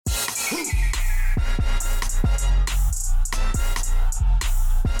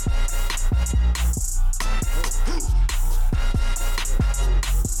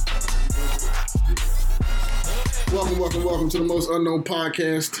welcome to the Most Unknown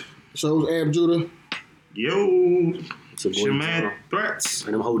Podcast. Show's Ab Judah. Yo, it's your man Threats,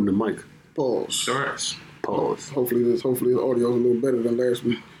 and I'm holding the mic. Pause. Threats. Pause. Hopefully the audio is a little better than last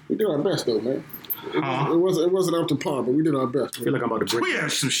week. We did our best though, man. It wasn't up to par, but we did our best. I feel like I'm about to break. We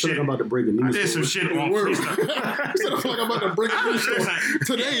had some shit. I'm about to break a news. I did some shit on freestyle. I feel like I'm about to break a news.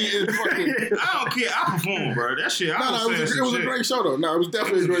 Today is fucking. I don't care. I performed, bro. That shit. It was a great show though. No, it was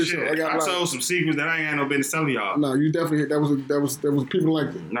definitely a great show. I told some secrets that I ain't had no business telling y'all. No, you definitely. That was people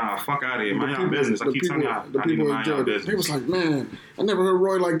like that. Nah, fuck out of here. Mind y'all business. I keep telling y'all. The people enjoyed it. He was like, man, I never heard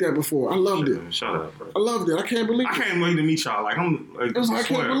Roy like that before. I loved it. Shut up, bro. I loved it. I can't believe it. I can't wait to meet y'all. Like I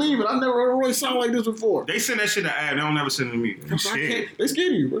can't believe it. I never heard Roy sound like this before. They send that shit to Ad. They don't never send it to me. They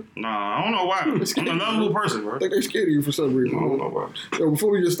scared of you, bro. Nah, I don't know why. I'm a lovable person, bro. I think they scared of you for some reason. I don't know why. So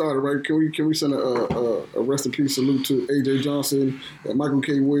before we get started, right? Can we send a rest in peace salute to AJ Johnson and Michael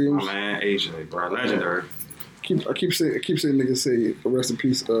K. Williams? Oh man, AJ, bro, legendary. I keep saying niggas say rest in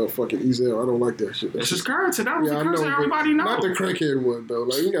peace, fucking Ezel. I don't like that shit. It's just currency. That was the currency everybody knows. Not the crackhead one though.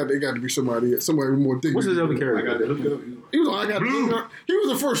 Like they got to be somebody with more dignity. What's his other character? He was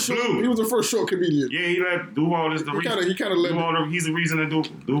the first short. He was the first short comedian. Yeah, he let do all this. He kind of let. He's the reason to do.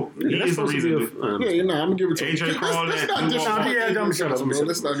 He is the reason. I'm gonna give it to AJ called that. I'm shut up, bro.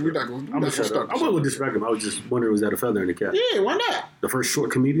 Let's not. We're not gonna start. I wasn't disrespect him. I was just wondering, was that a feather in the cap? Yeah, why not? The first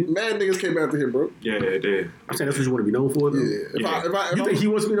short comedian. Mad niggas came after him, bro. Yeah, they did. I'm saying that's what you want to be known for, though? Yeah. You think he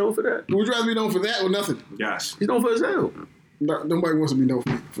wants to be known for that? Would you rather be known for that or nothing? Yes. He's known for his hell. Nobody wants to be known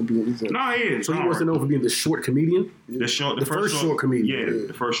for being easy. No, he is. So he wants to know for being the short comedian? The first short comedian. Yeah,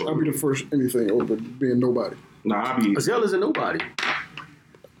 the first short. I'll be the first anything over being nobody. Nah, I'll be. Azell isn't nobody.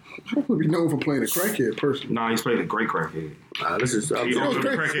 I want to be known for playing a crackhead person. Nah, he's played a great crackhead.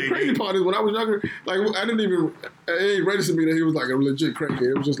 The crazy part is when I was younger, like I didn't even it ain't registered me that he was like a legit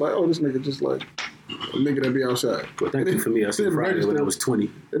crackhead. It was just like, oh, this nigga just like a nigga that be outside. Well, thank you for me. I said Friday when I was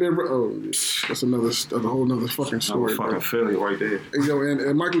 20. That's a whole nother fucking story. Fucking Philly right there.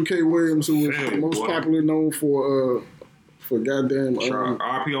 And Michael K. Williams, who was most popular known for goddamn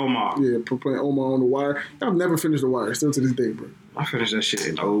R.P. Omar. Yeah, playing Omar on The Wire. I've never finished The Wire, still to this day, bro. I finished that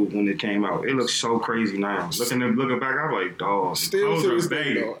shit when it came out. It looks so crazy now. Looking back, I'm like, dog. Still to this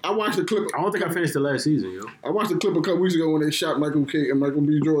day, though. I watched the clip. I don't think I finished the last season, yo. I watched the clip a couple weeks ago when they shot Michael K. and Michael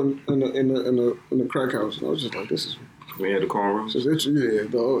B. Jordan in the crack house, and I was just like, this is. We had the cornrows. Yeah,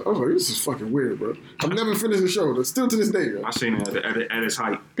 dog. I was like, this is fucking weird, bro. I've never finished the show. But still to this day, yo. I seen it at its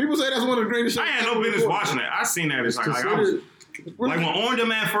height. People say that's one of the greatest shows. I had no business watching it. I seen that at its height. Like when On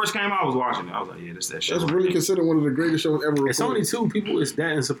Demand first came out, I was watching it. I was like, yeah, that shit. That's really considered one of the greatest shows ever recorded. It's only two people. It's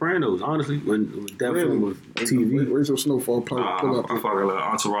that and Sopranos, honestly. When that film was TV. Wait till Snowfall pull up. I fucking love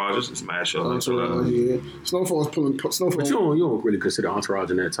Entourage. It's a mad show. Entourage, yeah. Snowfall's pulling. Snowfall. But you don't really consider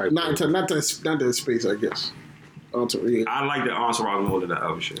Entourage in that type. Not that space, I guess. Yeah. I like the Entourage more than the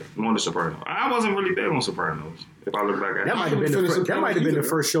other shit. More than Sopranos. I wasn't really big on Sopranos. If I look back at it, that might have been the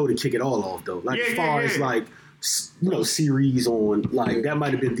first show to kick it all off, though. Like as far as like. Series on that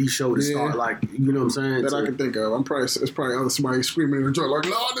might have been the show to start. Like you know what I'm saying? That I can think of. It's probably somebody screaming in the joint like,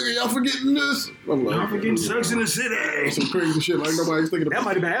 "No, nigga, y'all forgetting this." I'm like, y'all forgetting Sex in the City. Some crazy shit like nobody's thinking about. That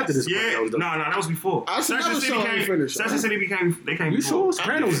might have been after this. Yeah, no, that was before. Sex in the City became. You sure?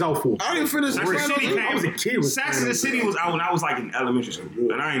 Sopranos was out for. I didn't finish. I was a kid. Sex in the City was out when I was like in elementary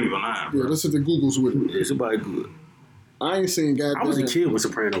school, and I ain't even lying. Yeah, listen to Google's with it. Yeah, somebody good. I ain't seen goddamn. I was a kid when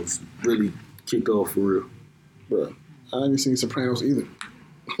Sopranos really kicked off for real. Bro, I ain't seen Sopranos either.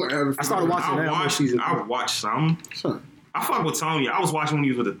 I started watching that. I watched some. Son. I fuck with Tony. I was watching when he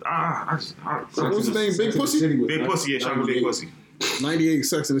was with the. What's his name? Big Pussy? Big Pussy, yeah, shout out to Big Pussy. 98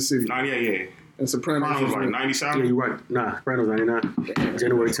 Sex in the City. 98, yeah. And Sopranos was like 97. Yeah, you're right. Nah, Sopranos 99.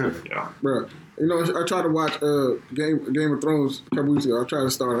 January 10th. Yeah. Bro, I tried to watch Game of Thrones a couple weeks ago. I tried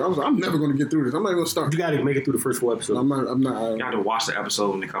to start it. I was like, I'm never going to get through this. I'm not even going to start. You got to make it through the first 4 episodes. I'm not. You got to watch the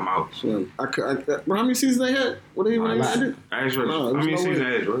episode when they come out. So, bro, how many seasons they had? What they ended? How many seasons they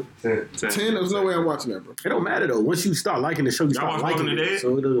had, bro? 10. There's no way I'm watching that, bro. It don't matter, though. Once you start liking the show, you start liking it.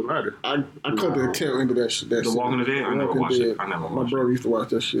 So it doesn't matter. I caught the tail end of that shit. The Walking the Dead? I never watched it. My brother used to watch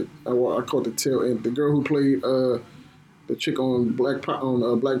that shit. I caught the tail end. The girl who played the chick on Black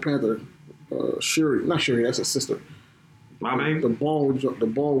Panther, Shuri. Not Shuri, that's her sister. My baby? The bald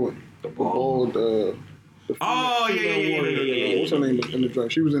one. Yeah. What's her name in the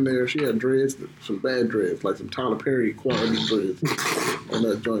joint? She was in there. She had dreads, some bad dreads, like some Tyler Perry quality dreads on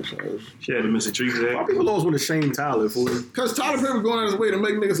that joint. She had the Mr. Trees there. Why people always want to shame Tyler for it? Because Tyler Perry was going out of his way to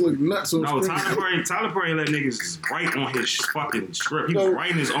make niggas look nuts. No, Tyler Perry let niggas write on his fucking script. He was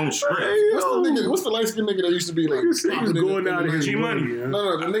writing his own script. What's the light skinned nigga that used to be like? He was going out of his G Money.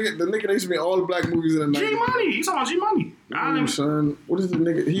 No, the nigga that used to be in all the black movies in the 90s. G Money. You talking about G Money? I son. What is the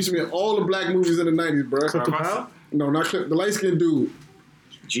nigga? He used to be in all the black movies in the 90s, bro. Clifton Powell? No, not Clifton. The light skinned dude.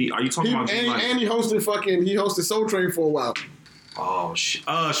 Are you talking about and he hosted Soul Train for a while. Oh shit.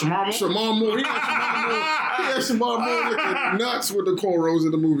 Shamar Moore? Shamar Moore. He had Shamar Moore looking nuts with the cornrows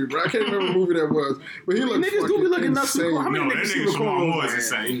in the movie, bro. I can't remember what movie that was. But he looked niggas do be looking nuts with How many niggas see Shamar Moore is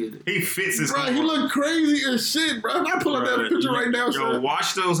insane. He fits his bro, he look crazy as shit, bro. If I pull up that picture right now,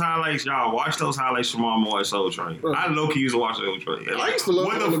 watch those highlights, y'all. Watch those highlights Shamar Moore at Soul Train. Bro. I low-key used to watch Soul Train. I used to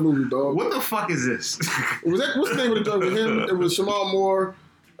love the movie, dog. What the fuck is this? What's the name of the dog with him? It was Shamar Moore,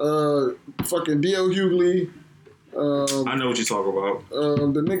 fucking D.L. Hughley. I know what you're talking about.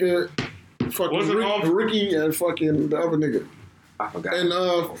 The nigga, fucking Ricky and fucking the other nigga. I forgot. And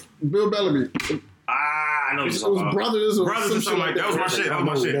Bill Bellamy. I know what you're talking about. Brothers or something like that. That was my shit. That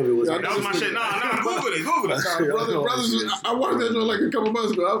was my shit. Nah, Google it. Brothers. I watched that joint like a couple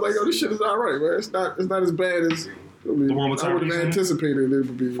months ago. I was like, yo, this shit is all right, man. It's not as bad as I would have anticipated it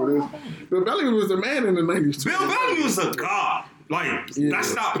would be. Bill Bellamy was the man in the 90s. Bill Bellamy was a god. Like, I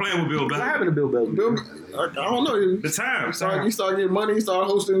stopped playing with Bill Bellamy. What happened to Bill Bellamy? I don't know. The time. He started getting money. He started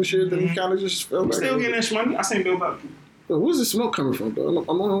hosting shit. Then he kind of just fell back. Still getting that money. I seen Bill Bellamy. Where's the smoke coming from, though?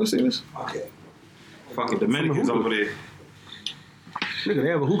 I'm on to see this. Okay. Fucking Dominicans over there. Nigga, they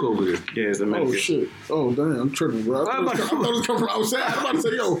have a hookah over there. Yeah, it's Dominicans. Oh, shit. Oh, damn. I'm tripping, bro. I thought it was coming from outside. I'm about to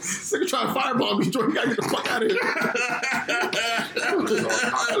say, yo, nigga trying to fireball me. You gotta get the fuck out of here.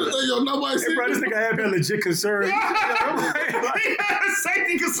 Yo, nobody see bro, this nigga had that legit concern.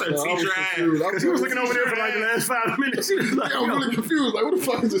 Safety concern. Because he was looking over there for like the last 5 minutes. He was like, I'm really confused. Like, where the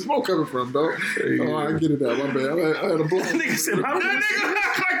fuck is the smoke coming from, dog? Oh, I get it now. My bad. I had a blow. That nigga said, that nigga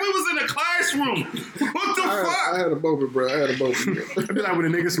like we was in a classroom. What the fuck? I had a moment, bro. It'd be like when a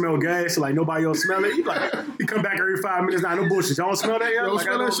nigga smell gas, like nobody else smell it. He come back every 5 minutes. Nah, no bullshit. Y'all don't smell that yet? Don't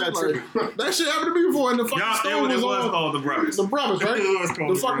smell that shit. That shit happened to me before, and the fucking stove was on. Called the Brothers. The Brothers, right?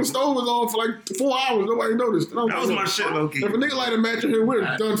 The fucking stove was on for like 4 hours. Nobody noticed. That was my shit, low key. If a nigga light a match in here, we're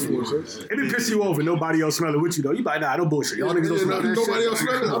done for. It didn't piss you off and nobody else smell it with you though. You like, nah, no bullshit. Y'all niggas don't smell that nobody shit. Else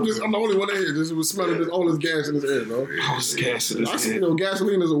smell it. I'm the only one in here. Just was smelling all this gas in his air, bro. All this gas in his air.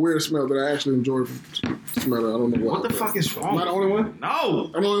 Gasoline is a weird smell that I actually enjoy smelling. I don't know why. What the fuck is wrong? Am I the only one?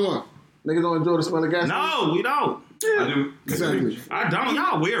 No. I'm the only one. Niggas don't enjoy the smell of gasoline? No, we don't. Yeah. I do. Exactly. I don't.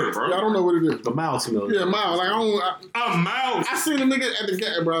 Y'all weird, bro. Yeah, I don't know what it is. The mild smell. Yeah, mild. Like, a mild. I seen a nigga at the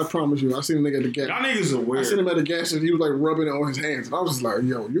gas, bro. I promise you. I seen a nigga at the gas. Y'all niggas are weird. I seen him at the gas station. He was like rubbing it on his hands. And I was just like,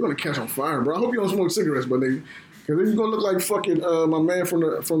 yo, you're going to catch on fire, bro. I hope you don't smoke cigarettes, but nigga. Because then you're going to look like fucking my man from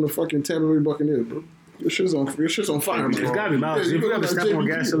the fucking Tampa Bay Buccaneers, bro. Your shit's on fire, bro. It's gotta be mild. If you ever step on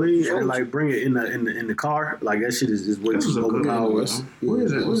gasoline and like bring it in the car, like that shit is way too overpowered. Where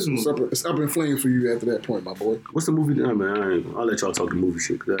is it? It's up in flames for you after that point, my boy. What's the movie? Man, I'll let y'all talk the movie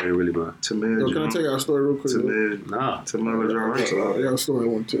shit because I ain't really mind. Yo, can I tell y'all a story real quick? Nah. I got a story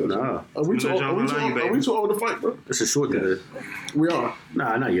I want to tell. Nah. Are we too old to fight, bro? It's a short guy. We are.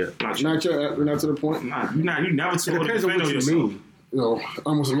 Nah, not yet. Not yet. We're not to the point. Nah, you never too old to depends on what you mean. Yo, I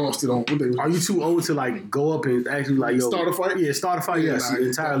almost lost it on what they was. Are you too old to like go up and actually like start a fight? Yeah, start a fight. Yes,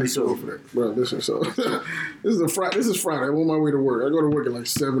 entirely so. Bro, listen. So this is Friday. I'm on my way to work. I go to work at like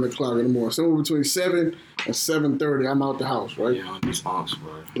 7:00 in the morning. Somewhere between 7 and 7:30, I'm out the house. Right? Yeah, these honks,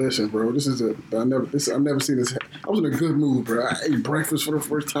 bro. Listen, bro. I've never seen this. I was in a good mood, bro. I ate breakfast for the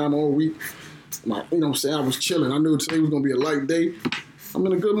first time all week. You know what I'm saying? I was chilling. I knew today was gonna be a light day. I'm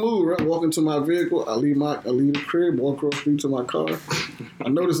in a good mood, right? Walk into my vehicle. I leave the crib, walk across the street to my car. I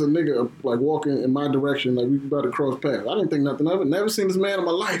notice a nigga like walking in my direction, like we about to cross paths. I didn't think nothing of it. Never seen this man in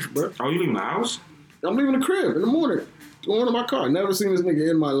my life, bro. Oh, you leaving the house? I'm leaving the crib in the morning, going to my car. Never seen this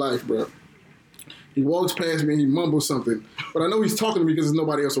nigga in my life, bro. He walks past me and he mumbles something, but I know he's talking to me because there's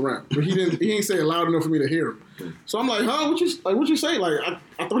nobody else around. But he ain't say it loud enough for me to hear him. So I'm like, huh? What you say? Like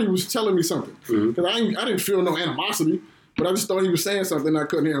I thought he was telling me something because I didn't feel no animosity. But I just thought he was saying something and I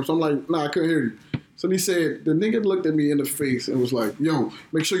couldn't hear him. So I'm like, nah, I couldn't hear you. So he said, the nigga looked at me in the face and was like, yo,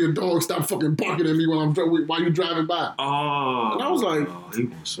 make sure your dog stop fucking barking at me while you driving by. Oh. And I was like, do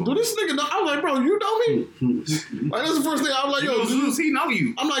this nigga know? I was like, bro, you know me? Like, that's the first thing I was like, yo. Does he know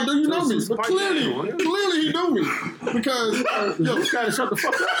you? I'm like, do you know me? But clearly he knew me. Because, yo, you gotta shut the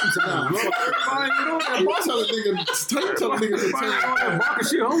fuck up sometimes. I tell a nigga to tell barking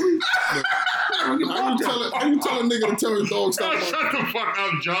shit, homie. How you tell a nigga to tell his dog stop barking? Shut the fuck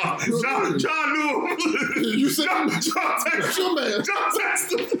up, John. John knew You said That's your man. Yo,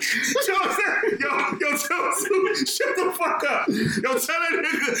 tell Zeus, shut the fuck up. Yo, tell that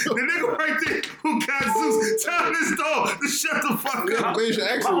nigga, the nigga right there who got Zeus, tell this dog to shut the fuck up. Major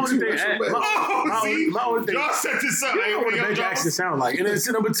accent too. My only thing, y'all set this up. You know what a major accent sound like. And then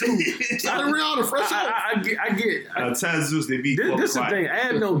number 2. Rihanna, fresh out. I get. Tell Zeus they be this is the thing.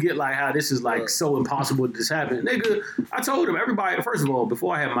 Ab don't get like how this is like so impossible that this happened. Nigga, I told him, everybody, first of all,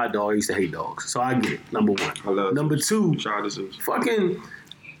 before I had my dog, I used to hate dogs. So I get it, number 1. I love number Zeus. 2, Shout out to Zeus. fucking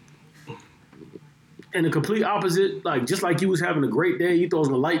in the complete opposite, like just like you was having a great day, you thought it was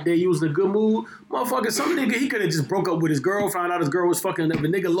a light day, you was in a good mood. Motherfucker, some nigga, he could have just broke up with his girl, found out his girl was fucking up, the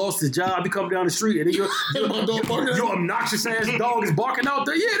nigga lost his job, he come down the street, and then your obnoxious ass dog is barking out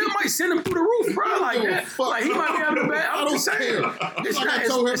there. Yeah, that might send him through the roof, bro. Like that. Like he might be having a bad. I don't care.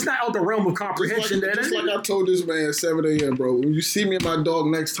 It's not out the realm of comprehension. Just like I told this man at 7 a.m., bro. When you see me and my dog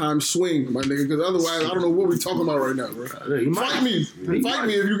next time, swing, my nigga, because otherwise I don't know what we talking about right now, bro. Fight me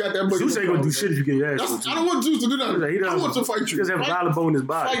if you got that much. Zeus ain't gonna do shit if you get your ass. I don't want Zeus to do that. I want to fight you. He doesn't have a valid bone in his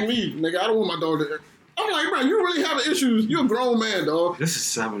body. Fight me, nigga. I don't want my dog to. I'm like, bro, you really having issues. You're a grown man, dog. This is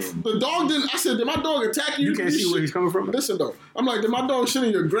 7 a.m. The dog didn't. I said, did my dog attack you? You can't see where he's coming from. Listen, though. I'm like, did my dog shit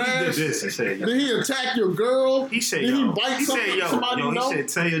in your grass? He did this. Did he attack your girl? He said, did he bite somebody you know? He said,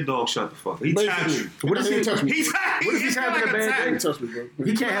 tell your dog shut the fuck up. He tapped you. What if he touch me? What if he's having a bad day? Touch me, bro.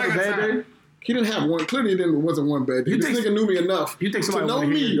 He can't have a bad day. He didn't have one. Clearly, it wasn't one bad day. This nigga knew me enough to know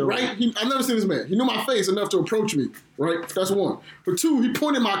me, right? I've never seen this man. He knew my face enough to approach me, right? That's 1. But 2, he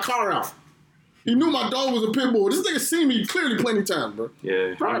pointed my car out. He knew my dog was a pit bull. This nigga seen me clearly plenty times, bro.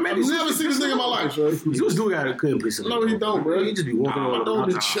 Yeah. Bro, I've never seen this nigga in my life, bro. Zeus do got a good piece of No, he don't, bro. He just be walking around. My dog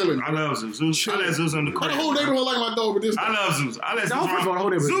be chilling. I love Zeus. I let Zeus on the crib. The whole neighborhood like my dog, but this. I love Zeus. I let Zeus run. The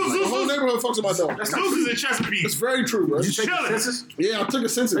whole neighborhood fucks with my dog. Zeus is in Chesapeake. It's very true, bro. Did you take a census? Yeah, I took a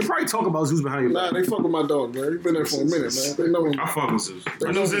census. They probably talk about Zeus behind your back. Nah, they fuck with my dog, bro. He been there for a minute, man. They know him. I fuck with Zeus.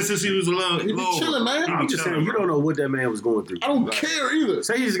 I know since he was a little. He be chilling, man. I'm just saying, you don't know what that man was going through. I don't care either.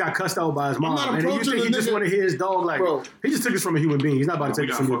 Say he just got cussed out by his mom, and then you think he just want to hear his dog like, bro, he just took this from a human being. He's not about to take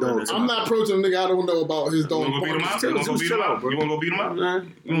it from your dog. I'm not approaching a nigga I don't know about his dog. You want to beat him out? You want to go beat him out?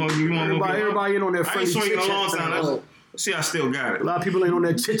 You want to go beat him out? Everybody in on that friendly chit chat. I ain't swinging a long time. See, I still got it. A lot of people ain't on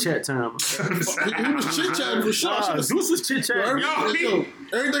that chit chat time. He was chit chatting for sure. Zeus was chit chatting. Yo,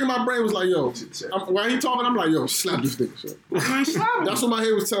 everything in my brain was like, yo. While he talking, I'm like, yo, slap this nigga. That's what my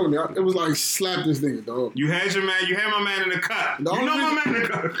head was telling me. It was like, slap this nigga, dog. You had your man. You had my man in the cut. My man in the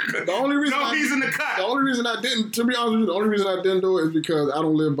cut. The only reason he's in the cut. The only reason I didn't, to be honest with you, the only reason I didn't do it is because I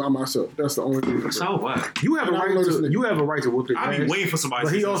don't live by myself. That's the only reason. So what? You have a right to. You have a right to whoop it. I be waiting for somebody.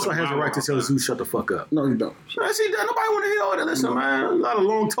 But he also has a right to tell Zeus shut the fuck up. No, he don't. See, nobody want to hear all that. Listen, man, a lot of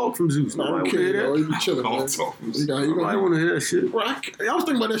long talk from Zeus. No, I don't care, bro. He be chilling, man. I want to hear that shit. Bro, I was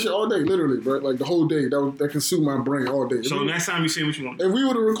thinking about that shit all day, literally, bro. Like the whole day. That consumed my brain all day. So next time you see what you want. If we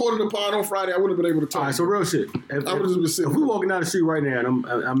would have recorded the pod on Friday, I would have been able to talk. All right, so real shit. I would have just been sitting. If we walking down the street right now and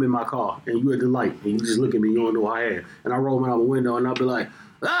I'm in my car and you at the light and you just look at me, you don't know who I am, and I roll my window and I'll be like,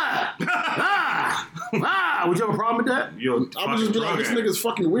 would you have a problem with that? I would just be like, this nigga's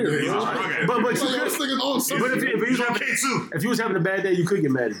fucking weird. But if you was having a bad day, you could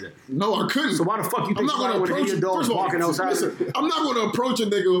get mad at that. No, I couldn't. So why the fuck you think somebody would hear your dog barking outside? Listen, I'm not going to approach a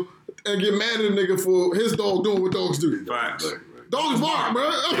nigga and get mad at a nigga for his dog doing what dogs do. Right. Dogs bark,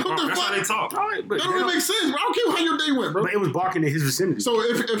 bro. That's how they talk. Right, that don't really make sense, bro. I don't care how your day went, bro. But it was barking in his vicinity. So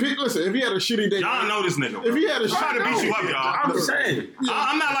if he had a shitty day, y'all know this nigga. Bro. If he had a shitty day, beat you up, y'all. I'm just saying.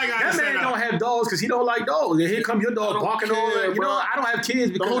 I'm not like that man don't have dogs because he don't like dogs. And here come your dog barking all that. You know, I don't have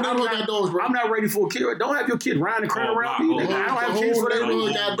kids because I'm not ready for a kid. Don't have your kid riding and crying around me. I don't have kids for that. The whole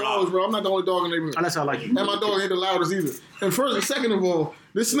neighborhood got dogs, bro. I'm not the only dog in the neighborhood. Unless I like you. And my dog ain't the loudest either. And first and second of all,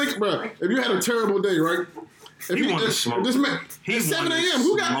 this nigga, bro, if you had a terrible day, right? He wanted to smoke. This man, at 7 a.m.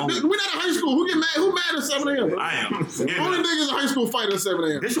 We're not in high school. Who mad at 7 a.m.? Bro? I am. Only niggas in high school fight at 7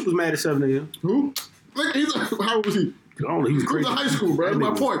 a.m. Bishop was mad at 7 a.m. Who? How old was he? He was crazy. He was in high school, bro. That's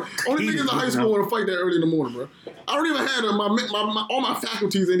my point. Only niggas in high school want to fight that early in the morning, bro. I don't even have all my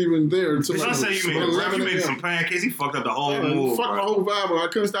faculties ain't even there until like 11 you made some pancakes. He fucked up the whole mood. Fucked my whole vibe. I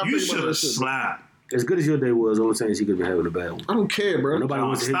couldn't stop thinking about that shit. You should slap. As good as your day was, all I'm saying is he could have been having a bad one. I don't care, bro. Nobody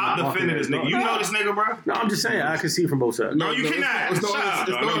wants to stop defending this nigga. You know this nigga, bro. No, I'm just saying I can see it from both sides. No, you cannot. It's no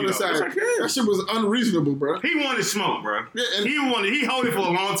other side. That shit was unreasonable, bro. He wanted smoke, bro. Yeah, and he hold it for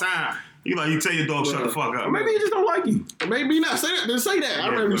a long time. You tell your dog shut the fuck up. Or maybe he just don't like you. Maybe not. Say that. Then say that.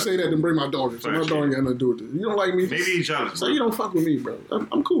 I'd rather you say that than bring my dog in. So my dog ain't got nothing to do with it. You don't like me. Maybe he's jealous. So you don't fuck with me, bro.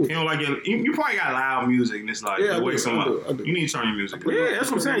 I'm cool. You don't like it. You probably got loud music and it's like, wake some up. You need to turn your music. Yeah, that's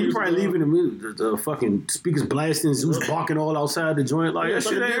what I'm saying. You probably leaving the fucking speakers blasting, Zeus barking all outside the joint. Like, that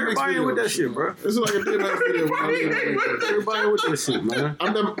shit, everybody with that shit, bro. It's like a DMX video. Everybody with that shit, man.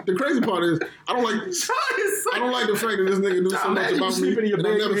 The crazy part is, I don't like the fact that this nigga knew so much about me. In your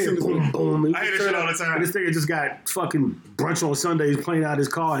bed, I've never seen this nigga. Boom. I hear that shit all the time. And this nigga just got fucking brunch on Sundays playing out his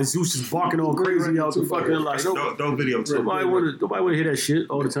car, and Zeus is barking all crazy out the fucking like. Dope video too. Nobody want to hear that shit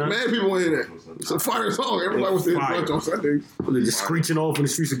all the time. Mad people want to hear that. It's a fire song. Everybody wants to hear brunch on Sundays. They're just screeching off in the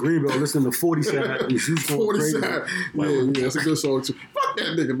streets of Greenville, listening to 40 Side. And Zeus going 40 crazy. Side. Yeah, it's a good song too. Fuck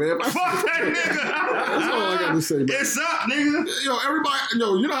that nigga, man. Fuck that nigga. That's all I got to say, man. It's up, nigga. Everybody, you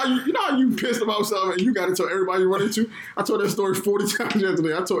know how you pissed about something and you got to tell everybody you run into? I told that story 40 times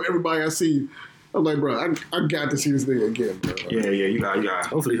yesterday. I told everybody I see. I'm like, bro, I got to see this nigga again, bro. Yeah, you got.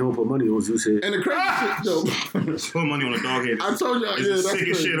 Hopefully he don't put money on Zeus head. And the crazy shit, yo. Put money on the dog head. I told y'all, it's the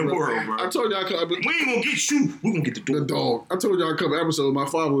sickest shit in the world, bro. I told y'all, we ain't gonna get you. We gonna get the dog. I told y'all a couple episodes. My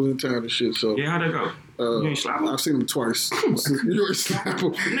father was in town and shit, so. Yeah, how'd that go? You ain't slap him? I've seen him twice. You ain't slap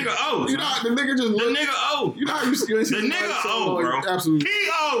him. Nigga owes. You know how the nigga just look. The nigga owes. You know how you see the nigga owes, bro. Absolutely. He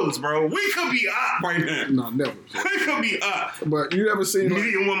owes, bro. We could be up right now. Nah, never. We could be up. But you ever seen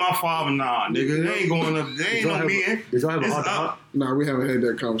meeting with my father? Nah, nigga. They ain't going up. They ain't no meeting. Did y'all have a heart-to-heart? Nah, we haven't had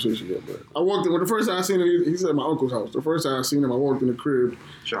that conversation yet. But I walked in. Well, the first time I seen him, he's at my uncle's house. The first time I seen him, I walked in the crib.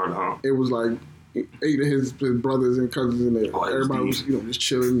 Shout out. It was like 8 of his brothers and cousins in there. Everybody was, just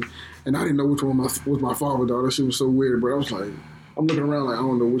chilling. And I didn't know which one was my father, dog. That shit was so weird, bro. I was like, I'm looking around like, I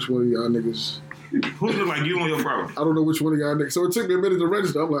don't know which one of y'all niggas. Who look like you and your brother? I don't know which one of y'all niggas. So it took me a minute to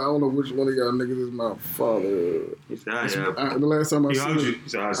register. I'm like, I don't know which one of y'all niggas is my father. The last time I seen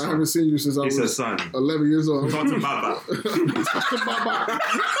you, I haven't seen you since I was 11 years old. Talk to Baba. Talk to Baba.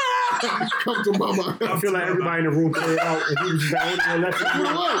 Come to Baba. I feel like everybody in the room cleared out and he was just down there left.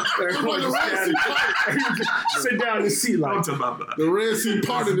 Sit down in the seat like. Come to Baba. The Red Sea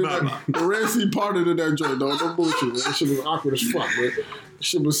parted in that. The Red Sea parted in that joint, dog. No bullshit. Man. That shit was awkward as fuck, man.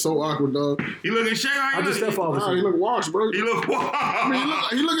 Shit was so awkward, dog. You looking shit right now? I just step off. He look washed, bro. He look washed. I mean,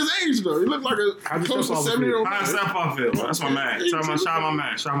 he look his age, though. He look like a close to 70-year-old man. How step off it? That's my man. Shout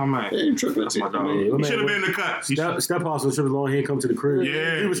my man. He ain't tripping. That's my dog. He should have been in the cut. Step house was tripping long. He ain't come to the crib.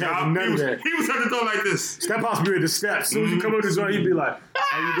 Yeah. He was having none of that. He was at the door like this. Step house be at the steps. As soon as you come up the joint, he'd be like,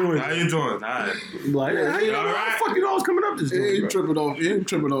 how you doing? How you doing? All right. Like, how you doing? How the fuck you know I was coming up this joint? He ain't tripping off. He ain't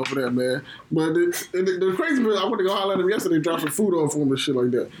tripping off for that, man. But the crazy bit, I went to go holler at him yesterday, drop some food off for him and shit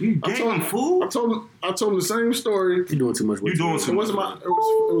like that. You gave him food? I told him the same story. You doing too much. You doing too much. It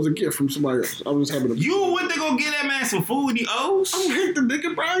was a gift from somebody else. I was happy to. You went to go get that man some food he owes? I don't hate the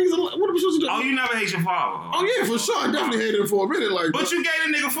nigga, bro. What am I supposed to do? Oh, you never hate your father? Oh yeah, for sure. I definitely hated him for a minute. Like, but you gave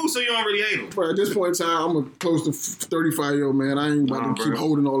the nigga food, so you don't really hate him. But at this point in time, I'm a close to 35-year-old man. I ain't about to keep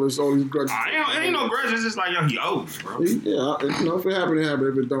holding all these grudges. Ain't no grudges. It's like, yo, he owes, bro. Yeah, if it happened, it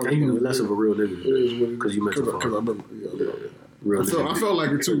happened. If it don't, and you less of a real nigga. It is what it is. Because you mentioned Because I remember. Real I felt like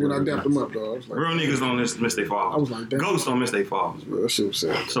it too when I dapped him up, dog. Like, real niggas don't miss their fathers. I was like, damn. Ghosts don't miss their fathers. Yeah, that shit was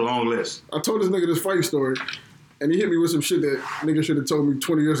sad. It's a long list. I told this nigga this fight story, and he hit me with some shit that nigga should have told me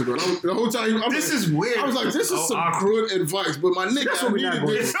 20 years ago. The whole time, is weird. I was like, this is some good advice, but my nigga, that's what we not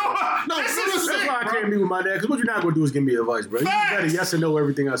going to do. That's why I can't be with my dad, because what you're not going to do is give me advice, bro. You better yes or no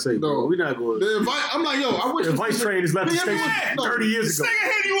everything I say, bro. We're not going to. The advice, I'm like, yo, I wish. The advice train is left the station 30 years ago. This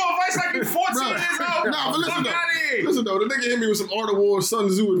nigga hit you on advice like you 14 years old. Nah, but listen though, the nigga hit me with some Art of War, Sun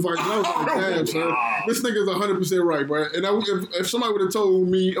Tzu advice, and I was like, damn, son. This nigga's 100% right, bro. And if somebody would have told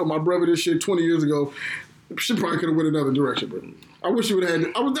me or my brother this shit 20 years ago, she probably could have went another direction, bro. I wish you would have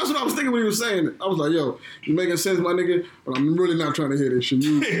had. That's what I was thinking when he was saying it. I was like, yo, you making sense, my nigga, but I'm really not trying to hear this shit.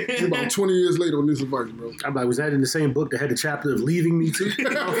 You about 20 years later on this advice, bro. I'm like, was that in the same book that had the chapter of leaving me too?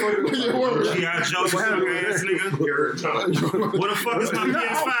 Yeah, Joseph, ass nigga. Where the fuck is my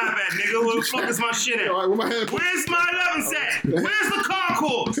PS5 at, nigga? Where the fuck is my shit at? Where's my 11 set? Where's the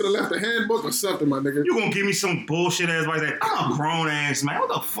Concourse? Could have left a handbook or something, my nigga. You gonna give me some bullshit ass like that? I'm a grown ass man. What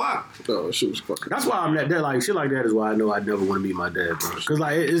the fuck? No, that shit was fucking. That's why I'm that like shit like that is why I know I never want to meet my dad, bro. Because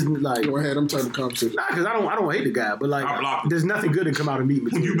like it's like you don't have them type of conversation. Nah, because I don't hate the guy, but like there's nothing good to come out of meeting.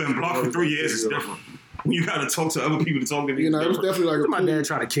 When you've been blocked for 3 years, it's different. when you gotta talk to other people to talk to these. You know, it was definitely like my dad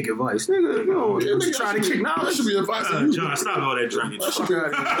trying to kick advice. Nigga, trying to kick knowledge. That should be advice. John, stop all that drinking.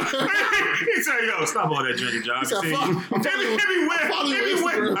 He tell you, yo, stop all that drinking, John. Hit me where? I'm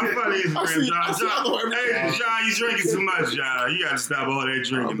following Instagram, John. Hey, John, you drinking too much, John. You gotta stop all that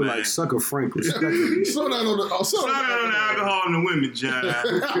drinking, man. Like Sucker Frank. Slow down on the alcohol and the women, John.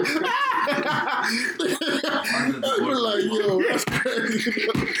 Like, yo, that's crazy.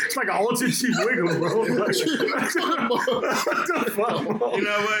 It's like an altered cheap wiggle, bro. You know what? You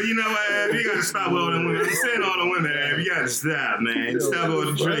gotta stop with all the women. I'm saying all the women, man. You gotta stop, man. Stop all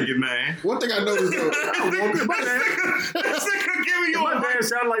the drinking, man. One thing I noticed though, my dad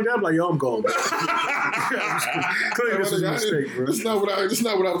sounded like that. I'm like, yo, I'm going. Clearly, this was a mistake, bro. That's not what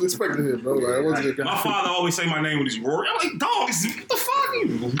I was expecting here, bro. Like, I wasn't my father always say my name with his roar. I'm like, dog, what the fuck? I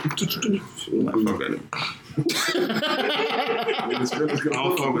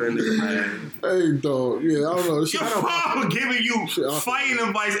don't fuck with that nigga, man. Hey, dog. Yeah, I don't know. Your father giving you fighting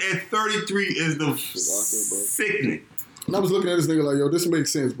advice at 33 is the sickening. And I was looking at this nigga like, yo, this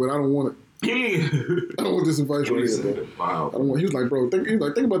makes sense, but I don't want it. I don't want this advice right here, bro. Wow. I don't want. He was like, bro, think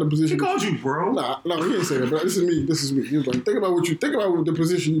about the position. He called you, bro. No, he didn't say that. But this is me. He was like, think about the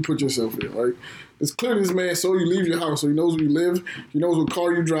position you put yourself in. Right? It's clear this man saw you leave your house, so he knows where you live. He knows what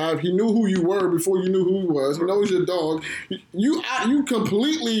car you drive. He knew who you were before you knew who he was. He knows your dog. You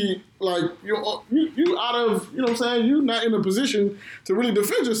completely like you out of, you know what I'm saying? You're not in a position to really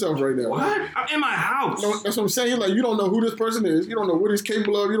defend yourself right now. What? I'm in my house. No, that's what I'm saying. Like, you don't know who this person is. You don't know what he's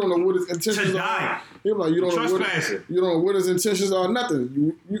capable of. You don't know what his intentions are. You're like, you don't know what his intentions are.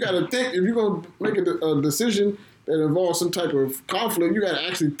 Nothing. You got to think, if you're gonna make a decision that involves some type of conflict, you got to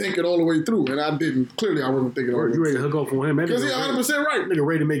actually think it all the way through. And I didn't. Clearly, I wasn't thinking all the way through. You ready to hook up for him? Because he's 100% right. Nigga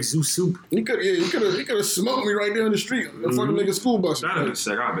ready to make Zeus soup. He could have smoked me right there in the street in front of nigga school bus. I'd have been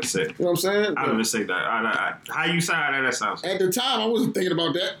sick. You know what I'm saying? I'd have been sick. How you sound that sounds? At the time, I wasn't thinking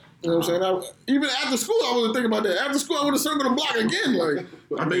about that. You know what I'm saying? Even after school, I wasn't thinking about that. After school, I would have circled the block again. Like,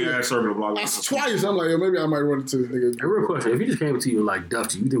 I think I had circled the block twice. I'm like, yo, maybe I might run into this nigga. A real question: if he just came to you and like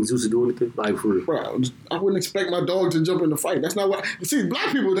duffed you think Zeus would do anything? Like for real? Bro, I wouldn't expect my dog to jump in the fight. That's not what. See,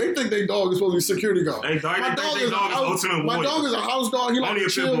 black people, they think their dog is supposed to be security guard. My dog is a house dog. He like to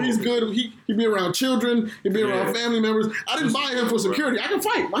chill. He's good. He be around children. He be around family members. I didn't buy him for security. I can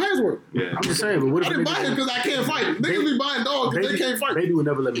fight. My hands work. Yeah, I'm just saying. But what if I didn't buy him because I can't fight. Niggas be buying dogs because they can't fight. Baby would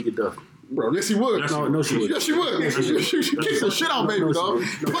never let me get duffed. Bro, yes, he would. No, she would. Yes, she would. She kicks the shit out, baby, dog.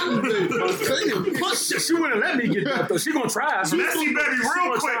 She wouldn't let me get that, though. She gonna try. Messy baby,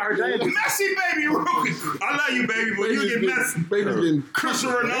 real quick. Messy baby, real quick. I love you, baby, but you get messy. Baby's getting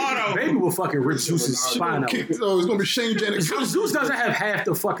Cristiano Ronaldo. Baby will fucking rip Zeus's spine out. Oh, it's gonna be Shane Janet. Zeus doesn't have half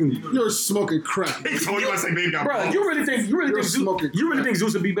the fucking. You're smoking crack. He told you I say baby got. Bro, you really think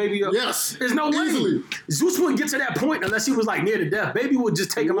Zeus would beat Baby up? Yes. There's no way. Zeus wouldn't get to that point unless he was like near to death. Baby would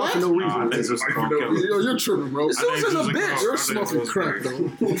just take him out for no reason. Yo, you're tripping, bro. Zeus is a bitch. You're smoking crack, though.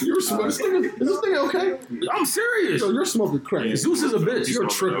 You're smoking. Is this thing okay? I'm serious. Yo, you're smoking crack. Zeus is a bitch. You're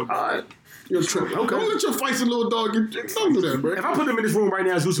tripping. All right. You're tripping. Okay. Don't let your feisty little dog get. Don't do that, bro. If I put him in this room right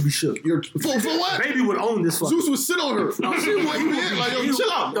now, Zeus would be shook. For what? Baby would own this fuck. Zeus would sit on her. No, she wouldn't be like, yo,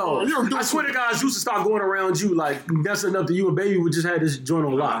 chill out. No, I swear to God, Zeus would start going around you like that's enough to you, and Baby would just have this joint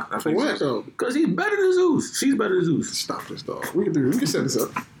on lock. For what, though? Because he's better than Zeus. She's better than Zeus. Stop this, dog. We can set this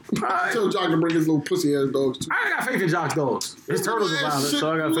up. Right. Tell Jock to bring his little pussy ass dogs too. I got faith in Jock's dogs. His turtles are violent,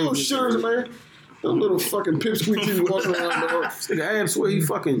 so I got faith in little shitters, man. Them little fucking pipsqueaks he walking around, dog. This nigga Ab swear he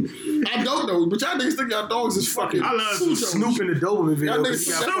fucking. I don't know, but y'all niggas think y'all dogs is fucking. I love Snoop in the Doberman video. Y'all niggas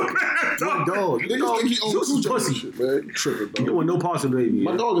one dog. Niggas think he owns pussy. Shit, man. You tripping, dog. You want no parts of Baby.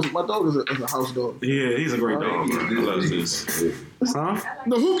 My dog is a house dog. Yeah, he's a great dog, bro. I love this. Huh?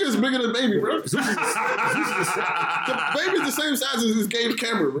 No, who gets bigger than Baby, bro? Baby's the same size as his game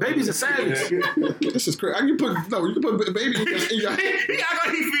camera, bro. Baby's a savage. This is crazy. You can put Baby in your hand. He act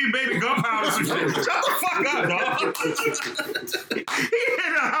like he feed Baby gunpowder. Shut the fuck up, dog. He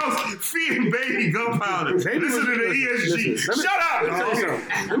in the house feeding Baby gunpowder. Listen to the ESG. Shut up, dog.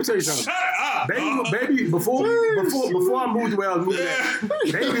 Let me tell you something. Shut up, Baby, before I moved where I was moving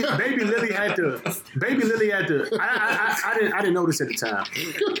at, Baby Lily had to. I didn't notice at the time,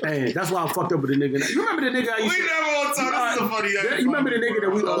 and that's why I fucked up with the nigga. You remember the nigga I used to? We never want to talk. This is so funny. You remember the nigga that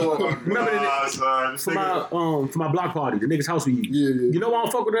we for my block party, the nigga's house we used. Yeah. You know why I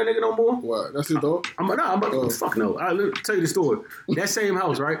don't fuck with that nigga no more? What? That's his dog? Fuck no. I'll tell you the story. That same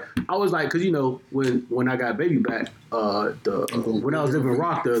house, right? I was like, cause you know when I got Baby back, when I was living in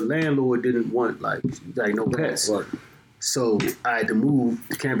Rock, the landlord didn't want like no pets. Right. So I had to move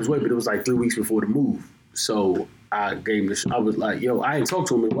to Campus Way, but it was like 3 weeks before the move. So I gave him I was like, yo, I ain't talked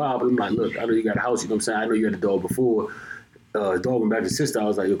to him in a while, but I'm like, look, I know you got a house, you know what I'm saying? I know you had a dog before. Dog went back to his sister. I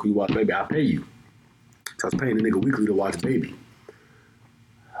was like, yo, can you watch Baby? I'll pay you. So I was paying the nigga weekly to watch Baby.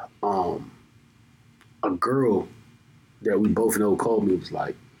 A girl that we both know called me, was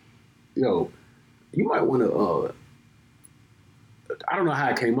like, yo, you might want to, I don't know how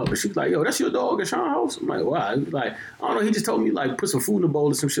it came up, but she was like, yo, that's your dog at Sean's house? I'm like, why? He was like, I don't know, he just told me, like, put some food in the bowl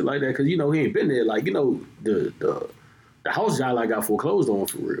or some shit like that, because, you know, he ain't been there. Like, you know, the house y'all like got foreclosed on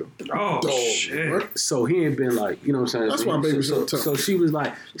for real. Oh, shit. So he ain't been like, you know what I'm saying? That's why Baby's so tough. So she was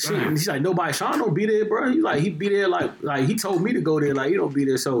like, she's like, nobody, Sean don't be there, bro. He's like, he be there like he told me to go there, like he don't be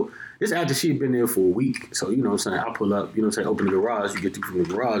there. So this after she had been there for a week. So, you know what I'm saying? I pull up, you know what I'm saying? Open the garage, you get through from the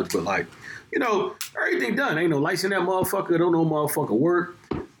garage. But like, you know, everything done. Ain't no lights in that motherfucker. Don't no motherfucker work.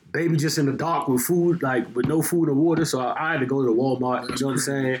 Baby just in the dark with food, like with no food or water. So I had to go to Walmart, you know what I'm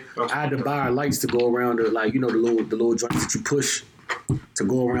saying? I had to buy lights to go around the, like, you know, the little joints that you push to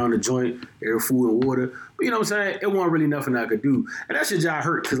go around the joint, air, food, and water. But you know what I'm saying? It wasn't really nothing I could do. And that shit just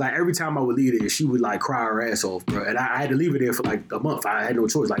hurt, because like every time I would leave there, she would like cry her ass off, bro. And I had to leave her there for like a month. I had no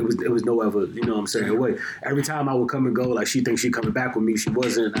choice. Like it was no other, you know what I'm saying, way. Every time I would come and go, like she thinks she coming back with me. She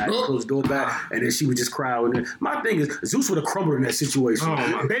wasn't. I had to close the door back, and then she would just cry. And then, my thing is, Zeus would have crumbled in that situation.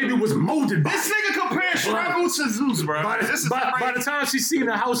 Baby was molded by this nigga compared struggle to Zeus, bro. By the time she seen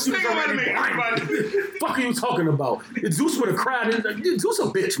the house, she was already blind. Fuck are you talking about? If Zeus would have cried, like, Zeus a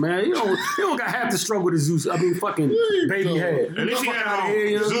bitch, man. You don't got half the struggle that Zeus, fucking Baby had. At least he had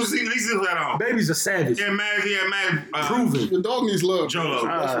on. Zeus, at least he had on. Baby's a savage. Yeah, man. Proven. The dog needs love. Jolo.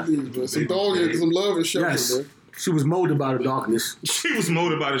 That's what it is, bro. Some dog needs some love and shelter, Yes. bro. She was molded by the darkness. She was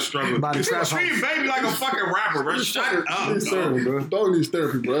molded by the struggle. By the trap treating house. Baby like a fucking rapper, bro. Shut up, Therapy, bro. Dog needs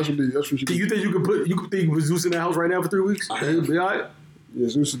therapy, bro. That's what she Do you think you could think with Zeus in that house right now for 3 weeks? He'd be all right? Yeah,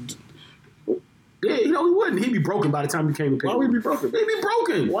 Zeus. Yeah, you know, he wouldn't. He'd be broken by the time he came. Why would he be broken? He'd be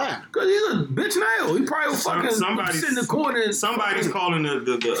broken. Why? Because he's a bitch now. He probably was fucking sit in the corner. And somebody's calling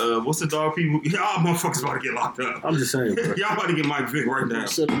the what's the dog people? Y'all motherfuckers about to get locked up. I'm just saying, bro. Y'all about to get Mike Vick right now.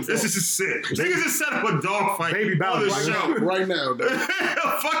 This is just sick. Niggas just set up a dog fight. Baby on the show right now.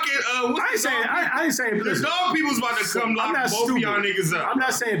 Fucking I ain't saying. The dog people's about to come lock both of y'all niggas up. I'm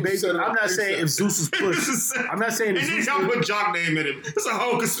not saying Baby. I'm not saying if Zeus was pushed. I'm not saying. And then y'all put Jock name in it. It's a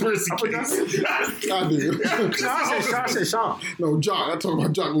whole conspiracy case. I did. I said Sean. No, Jock. I talk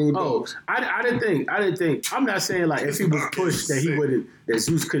about Jock little dogs. I didn't think. I'm not saying like if he was pushed that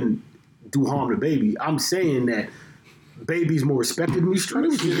Zeus couldn't do harm to Baby. I'm saying that Baby's more respected in these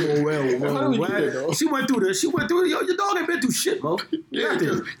streets. She went through this. Your dog ain't been through shit, Mo. Yeah,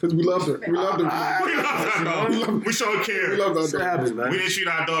 because we loved her. We loved her. We loved our dog. We showed care. We loved our dog. Happens, man. We didn't treat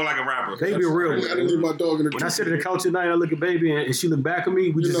our dog like a rapper. Baby a real one. I didn't leave my dog in the When I sit at the couch at night, I look at Baby and she look back at me.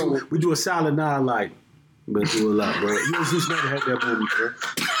 We do a silent nod like, been through a lot, bro. You know, Zeus never had that moment, bro.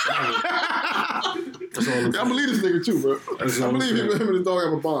 That's all I believe this nigga too, bro. I believe him and his dog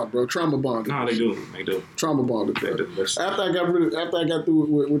have a bond, bro. Trauma bond. No, they do. Trauma bonded, bro. After I got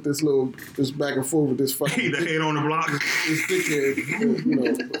through with this back and forth with this fucking the head on the block. This dickhead, you know,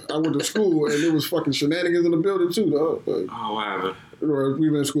 I went to school and there was fucking shenanigans in the building too, dog. Like, oh, what happened? We've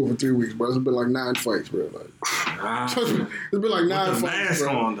been in school for 3 weeks, bro. It's been like 9 fights, bro. Like, it's been like 9 fights,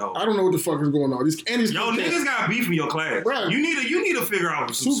 bro. On, though. I don't know what the fuck is going on. These niggas got beef in your class. Bro, you need to figure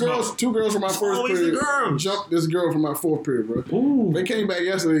out two girls from my first period jumped this girl from my fourth period, bro. Ooh. They came back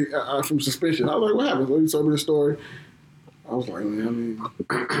yesterday from suspension. I was like, what happened? So he told me the story. I was like, man, I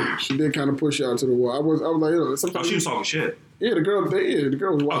mean, she did kind of push you out to the wall. I was like, you know, sometimes she was talking shit. Yeah, the girl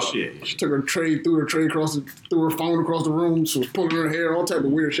was wild. Oh shit! She took her tray, threw her phone across the room. She was pulling her hair, all type of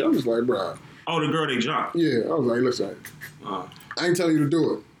weird shit. I'm just like, bro. Oh, the girl they jumped. Yeah, I was like, listen, I ain't telling you to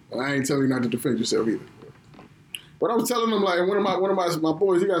do it. And I ain't telling you not to defend yourself either. But I was telling them, like, one of my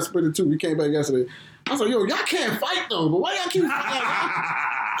boys, he got split too. He came back yesterday. I was like, yo, y'all can't fight though. But why y'all keep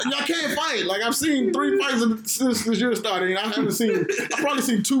fighting? Y'all can't fight. Like, I've seen 3 fights since this year started, and I've probably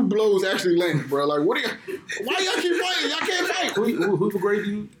seen 2 blows actually land, bro. Like, why y'all keep fighting? Y'all can't fight. Who grade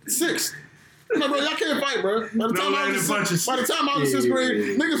you? 6. No, bro, y'all can't fight, bro. By the time I was in 6th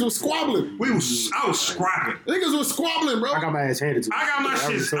grade, niggas was squabbling. I was scrapping. Niggas was squabbling, bro. I got my ass handed to me. I got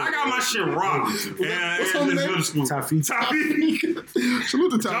my shit rocked. What's her name? Tafiq.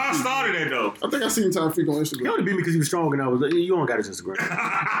 Salute to Tafiq. John started that though. I think I seen Tafiq on Instagram. He only beat me because he was strong and I was like, you don't got his Instagram.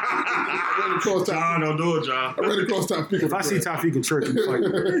 ran across John, don't do it, John. I ran across Taufik. If I see Taufik in church, I'm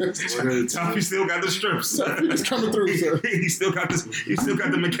fighting. Taufik still got the strips. Taufik is coming through, sir. He still got this. He still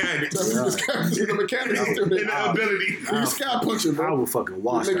got the mechanics. The mechanics is still there. And the ability. He's sky punching, bro. I will fucking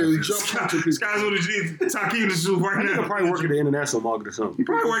watch that. Nigga, jump punching people. Sky's with the Taufik in the suit right That nigga now. probably work at the international market or something. He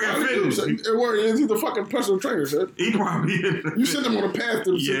probably work at fitness. It works. He's the fucking personal trainer, sir. He probably. You sent him on a path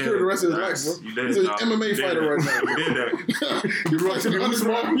to secure the rest of his life, bro. You did, He's an MMA fighter right now. You did that. You're like an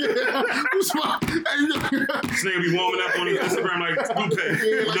underdog. Yeah. This nigga be warming up on his Instagram like Lupe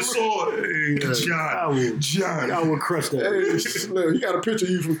with the sword. John. I would crush that. Hey, he got a picture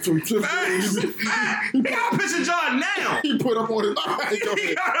of you from fifth grade. He got a picture of John now. He put up on his.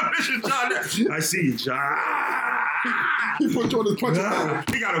 He got a picture of John now. I see you, John. He put you on his punching bag.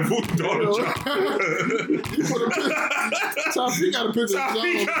 He got a voodoo doll, John. He put a picture. He got a picture of John on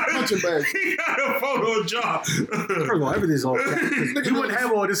his punching bag. He got a photo of John. First of all, everything's all that. He wouldn't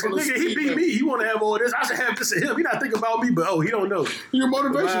have all this. Nigga, he beat me. He want to have all this. I should have this of him. He not thinking about me, but he don't know. Your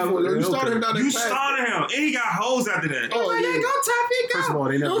motivation for it. You started him down that You path. started him, and he got hoes after that. Oh, yeah. Go Taufik, go. First of all,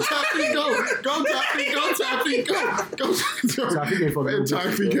 they never. Go Taufik, go Taufik, go Taufik, go. Taufik ain't fucking.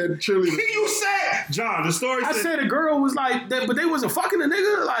 Taufik had cheerleaders. You said, John, the story I said said a girl was like that, but they wasn't fucking a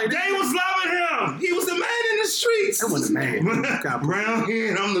nigga. Like they was loving him. He was the man in the streets. That wasn't a man. God, Brown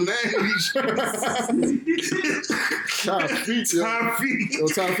head, I'm the man in these streets. Taufik, yo. Taufik. Yo,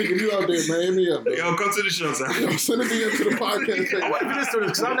 Taufik, if you out there, man, hit me up, man. Yo, come to the show, son. Yo, send a DM to the podcast. I want to listen to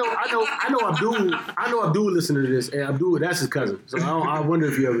this because I know Abdul listening to this, and Abdul, that's his cousin. So I wonder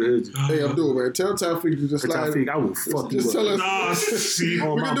if he ever heard you. Hey, Abdul, man, tell Taufik to just slide. Taufik, I will fuck Just you tell up. us. Nah, see.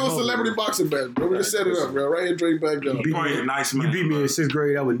 We can do a celebrity boxing match, bro. We can set it up, bro. Right here, Drake back down. Probably a nice man. You beat me in 6th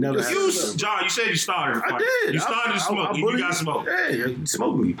grade. I would never have. John, you said you started the I fight. did. You started to smoke. You got smoked. Hey, you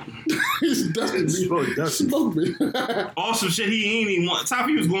smoked me. He's dusting me. Smoke me. Also, shit, he ain't even want.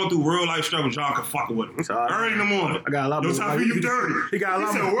 Taufik was going through real life struggle. John could fuck with him. Early in the morning. I got a lot more. Yo, Taufik, you dirty. He got a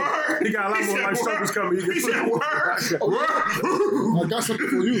lot more. Word. He got a lot more life struggles coming. He said, word. I got something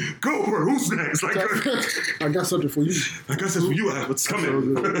for you. Go, word. Who's next? Like, I got something for you. I got something for you. What's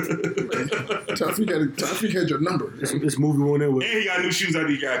coming? Taufik had your number. This movie won't end with. And he got new shoes after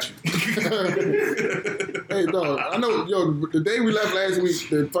he got you. Hey, dog, I know, yo, the day we left last week,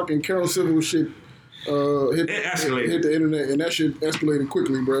 the fucking Carol Civil shit hit the internet, and that shit escalated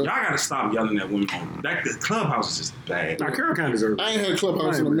quickly, bro. Y'all gotta stop yelling at women. The clubhouse is just bad. Now, Carol kind of deserves it. I ain't had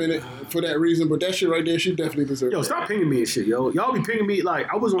Clubhouse in a minute for that reason, but that shit right there, she definitely deserves it. Yo, stop pinging me and shit, yo. Y'all be pinging me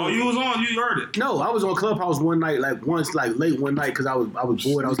like I was on. Oh, you was on? You heard it? No, I was on Clubhouse one night, like once, like late one night, because I was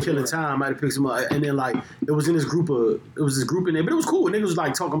bored. I was killing time. I had to pick some up, and then like it was this group in there, but it was cool. Niggas was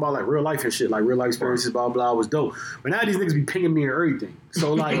like talking about like real life and shit, like real life experiences, blah blah. It was dope. But now these niggas be pinging me and everything.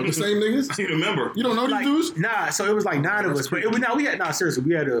 So like the same niggas. You remember? You don't know these dudes? Nah. So it was like 9 of us, but seriously,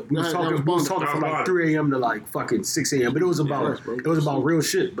 we was talking from like 3 a.m. to like fucking 6 a.m. But it was about real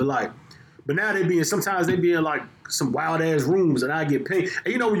shit. But now sometimes they be in like some wild ass rooms, and I get pinged.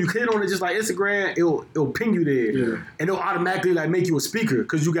 And you know when you hit on it just like Instagram, it'll ping you there, and it'll automatically like make you a speaker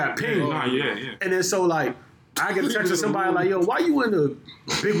because you got pinged. Yeah. And then so like I get a text from somebody like, yo, why you in the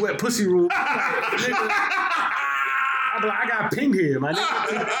big wet pussy room? I'm like, I got pinged here, my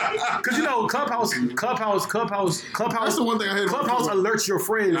nigga. Because you know, Clubhouse. That's the one thing I had. Clubhouse alerts your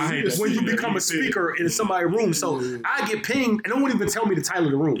friends when you become a speaker in somebody's room. So I get pinged, and they won't even tell me the title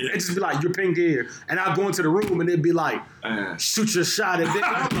of the room. It just be like, you're pinged here, and I'll go into the room, and it'd be like, shoot your shot at Big.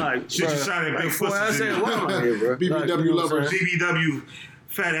 I'm like, shoot your shot at Big pussy. I said, what am I here, bro? BBW lovers. BBW.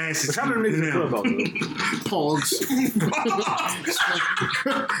 Fat asses. What's happening to niggas in Clubhouse? Pogs.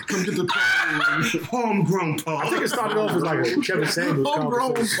 Come get the pogs. Homegrown pogs. I think it started off as like a Kevin Samuels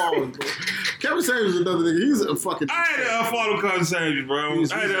homegrown pogs, bro. Kevin Samuels is another nigga. He's a fucking... I had to follow Kevin Samuels, bro.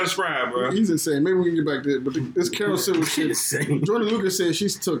 I had to subscribe, bro. He's insane. Maybe we can get back to it. But this Carol Civil shit... insane. Jordan Lucas said she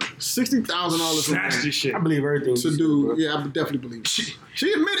took $60,000 Snatch this shit. I believe everything. To do... Yeah, I definitely believe it.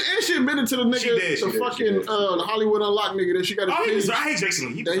 She admitted to the nigga, the fucking Hollywood Unlocked nigga that she got his page. I hate Jason.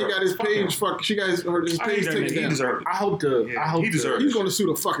 That he got his page. She got his page taken down. He deserved it. I hope he deserves it. He's gonna sue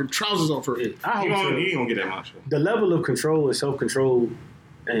the fucking trousers off her. He ain't gonna get that much. The level of control and self-control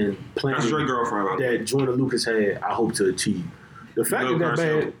and planning that Jordan Lucas had, I hope to achieve. The fact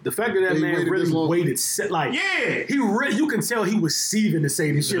that man really waited, you can tell he was seething to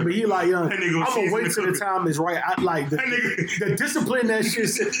say this shit, but he like, I'm gonna wait till the time is right. I like the discipline that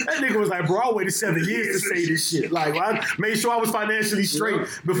shit. That nigga was like, bro, I waited 7 years to say this shit. Like, I made sure I was financially straight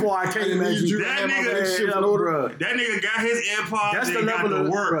before I came at you. That nigga got his AirPods. That's the level of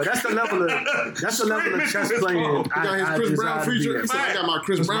work. That's the level of chess playing. He got his Chris Brown feature. I got my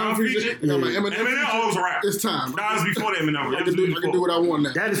Chris Brown feature. I got my Eminem feature. Eminem always rap. It's time. That was before the Eminem. do what I want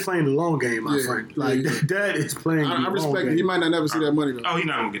now. That is playing the long game, my friend. Like that is playing. I respect it. He might not never see that money though. Oh, he's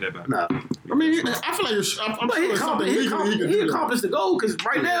not gonna get that back. No. I mean, I feel like he accomplished the goal because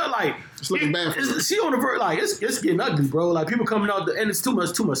right now, like it's looking bad. She on the verge, like it's getting ugly, bro. Like people coming out, and it's too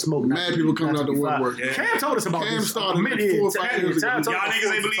much smoke. Mad people coming out the woodwork. Cam told us about Cam this. Started 4 or 5 years ago. Y'all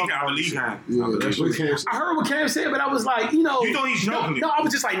niggas ain't believe Cam. I believe Cam. Yeah, that's what Cam said. I heard what Cam said, but I was like, you know he's joking. No, I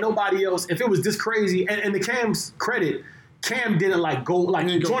was just like nobody else. If it was this crazy, and the Cam's credit. Cam didn't like go like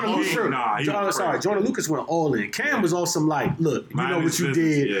Jordan Lucas. Jordan Lucas went all in. Cam was awesome. Like, look, you know what you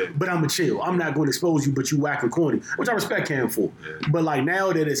did, but I'ma chill. I'm not going to expose you, but you whack and corny, which I respect Cam for. Yeah. But like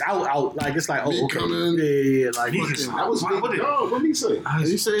now that it's out, like it's like, oh, okay, like that was big. What did he say?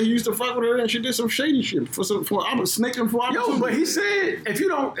 He said he used to fuck with her and she did some shady shit for I was snaking for opportunity. Yo, but he said if you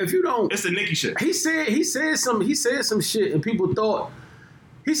don't, it's the Nicki shit. He said some shit, and people thought.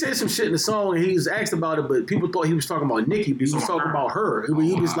 He said some shit in the song, and he was asked about it, but people thought he was talking about Nicki, but he was talking about her.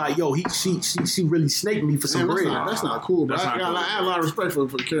 He was like, "Yo, she really snaked me for some bread." That's not cool, bro. I have a lot of respect for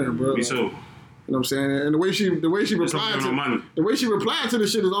Karen, bro. Me too. You know what I'm saying? And the way she replied to the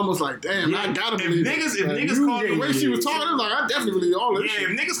shit is almost like, damn, I gotta believe it. If niggas call you, the way she was talking, it was like, I definitely believe all this shit.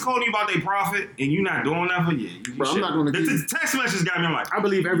 If niggas call you about their profit and you not doing nothing, bro, I'm not gonna. The text message got me. I'm like, I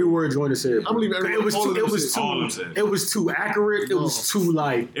believe every word Joyner said. I believe every word. It was too accurate. It was too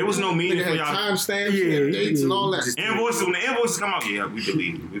like. It was no meaning for y'all. Timestamps, dates, and all that. Invoices when the invoices come out, we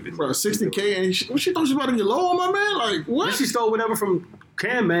believe. Bro, $60K, and she thought she was about to get low on my man. Like what? Then she stole whatever from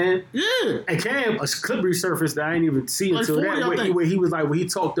Cam, man. Yeah. And Cam, a clip resurfaced that I didn't even see until 40, that. Where he was like, when he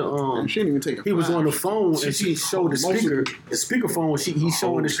talked to, she didn't even take he was on the phone and she showed the speakerphone. He's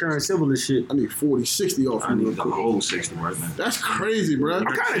showing his current civil and shit. I need 40, 60 off. I need the whole 60 right now. That's crazy, bro. I'm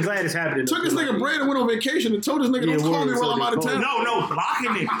kind of glad it's happening. Took this nigga bread and went on vacation and told this nigga, don't call me while I'm out of town. No,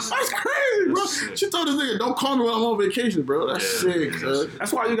 blocking niggas. That's crazy, bro. She told this nigga, don't call me while I'm on vacation, bro. That's sick, bro.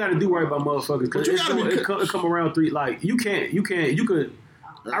 That's why you got to do right by motherfuckers. Because it come around three. Like, you could.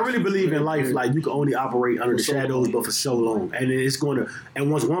 I really believe in life, like, you can only operate under the shadows, but for so long. And it's going to,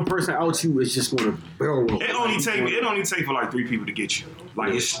 and once one person outs you, it's just going to barrel roll. It only take for like 3 people to get you.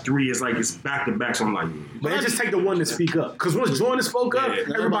 Like, it's 3, it's like, it's back to back, so I'm like, but it just take the one to speak up. Because once Jordan spoke up,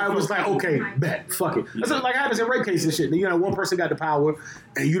 everybody was like, okay, bet, fuck it. That's like happens in rape cases and shit. Then, you know, one person got the power,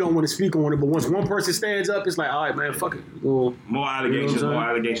 and you don't want to speak on it, but once one person stands up, it's like, all right, man, fuck it. Well, more allegations,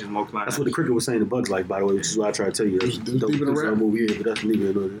 more claims. That's what the cricket was saying to Bugs Life, by the way, which is why I try to tell you. That's deep in the rap movie, but that's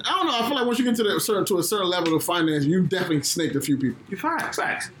neither. I don't know. I feel like once you get to a certain level of finance, you definitely snaked a few people. You're facts.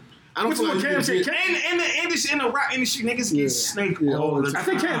 I don't feel like Cam said. In the rap industry, niggas get snaked all the time. I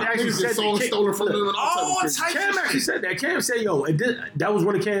think Cam actually said that. Stolen from them. Cam actually said that. Cam said, "Yo, that was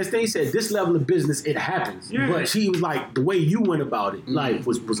one of Cam's things. He said this level of business, it happens." Yeah. But she was like, the way you went about it, like,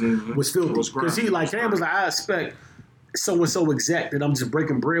 was filthy. Because he like Cam was like, I expect so and so exact that I'm just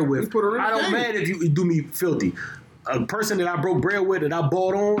breaking bread with. I don't mind if you do me filthy. A person that I broke bread with, that I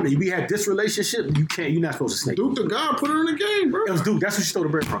bought on, and we had this relationship, you're not supposed to snake. Duke the God put her in the game, bro. It was Duke. That's who she stole the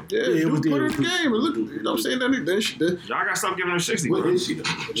bread from. Yeah, it was Duke put her in the game. And look, you know what I'm saying? Y'all gotta stop giving her 60. What is she?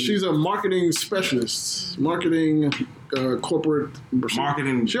 She's a marketing specialist. Corporate.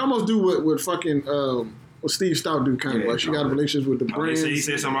 Marketing. She almost do what fucking... Well, Steve Stout do kind of like she got relationships with the brands. He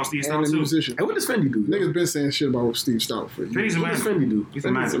said something about Steve Stout and the too. musician. Hey, what does Fendi do? Niggas been saying shit about Steve Stout for years. Fendi a manager. He's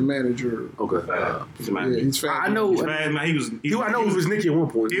a manager. Okay. He's a manager. Yeah, he's fat. I know. He's bad, man. I know he was Nicki at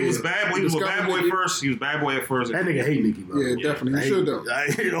one point. He was bad boy. He was bad boy first. He was bad boy at first. That nigga hate Nicki, bro. Yeah, definitely. He should though. I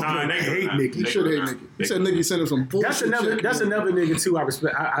hate Nicki. He should hate Nicki. He said Nicki sent him some bullshit. That's another nigga too. I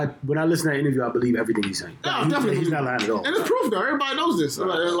respect. When I listen to that interview, I believe everything he's saying. Yeah, definitely. He's not lying at all. And it's proof though. Everybody knows this.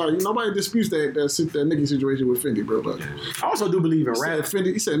 Like nobody disputes that Nicki situation with Fendi, bro. But I also do believe in rap.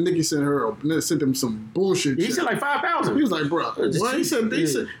 He said Nicki sent him some bullshit. He said like 5,000. He was like, bro. Well, he said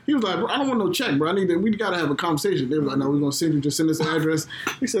he was like, bro, I don't want no check, bro. We gotta have a conversation. They was like, no, we're gonna send us the address.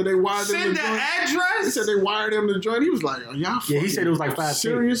 He said they wired them. Send the address. He said they wired them to the joint. He was like, are y'all he said it was like 5.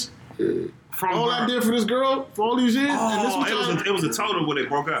 Serious? From all I did for this girl for all these years. It was a total when they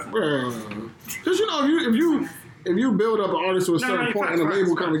broke up. Because you know if you build up an artist to a certain point and the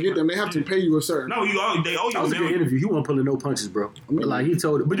label come and get them, they have to pay you a certain. No, they owe you. That was a good interview. He wasn't pulling no punches, bro. Like he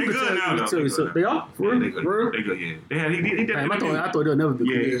told it, but they good now though. They are. Yeah, they good. Yeah. He did. I thought they'll never be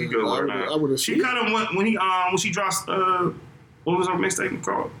good. Yeah, he good. I would have. She cut him when she dropped. What was her mixtape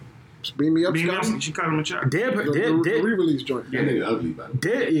called? Beam Me Up. She cut him a check. Deb re-release joint. That nigga ugly, man.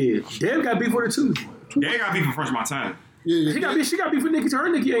 Deb got beef with her too. Deb got beef for First My Time. Yeah. She got beef with Nicki. Her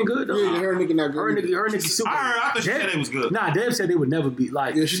Nicki ain't good though. Yeah, her Nicki not good. Her Nicki super. I thought she said it was good. Nah, Deb said they would never be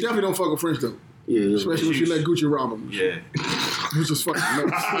like. Yeah, she definitely don't fuck with French though. Yeah, especially when she let Gucci rob him. Yeah. It was just fucking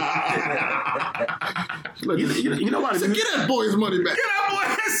nuts. You know why? Get that boy's money back. Get that boy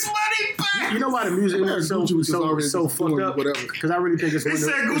his money back. You know why the music is so fucked up? Because I really think it's. He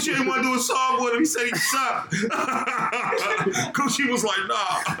said Gucci didn't want to do a song with him. He said he sucked. Gucci was like,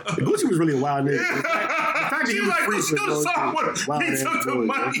 nah. Gucci was really a wild nigga. The fact that he was like, Gucci do a song with him. He took the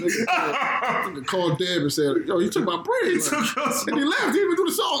money. Nigga called Deb and said, yo, you took my bread. And he left. He didn't even do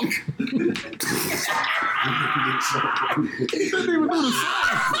the song. He didn't even do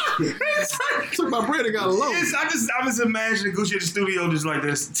the song. Took my bread and got alone. I just imagining Gucci in the studio just like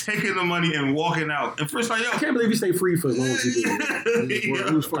this, taking the money and walking out. And first, like, yo, I can't believe he stayed free for as long as he did.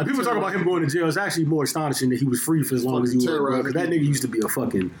 Like, people talk about him going to jail. It's actually more astonishing that he was free for as long as he was. Because that nigga used to be a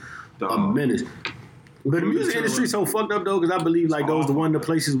fucking a menace. But the music industry so fucked up though, because I believe like those the one of the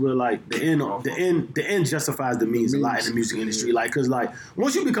places where like the end justifies the means a lot in the music industry. Like, cause like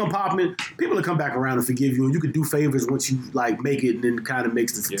once you become popular, people will come back around and forgive you, and you can do favors once you like make it, and then kind of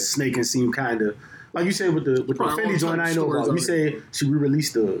makes the snaking seem kind of. Like you said with the Fendi joint, I know about. You said she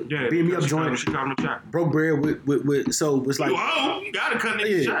re-released the Beam Me Up joint. She broke bread with so it's like you gotta cut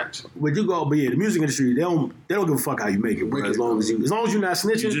niggas shots. But you go, but the music industry they don't give a fuck how you make it, bro. As long as you're not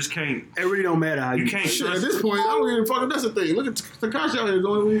snitching, you just can't. It really don't matter how you can't. At this point, I don't even fuck. That's the thing. Look at Tekashi out here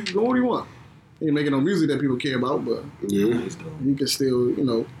doing what he want. He ain't making no music that people care about, but he can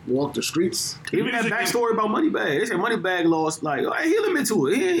still, walk the streets. Even that backstory about Moneybagg. They said Moneybagg lost, like, he'll admit to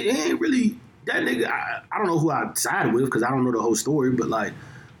it. He ain't really, that nigga, I don't know who I sided with because I don't know the whole story, but, like,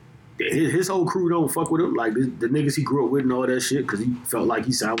 his whole crew don't fuck with him. Like, the niggas he grew up with and all that shit because he felt like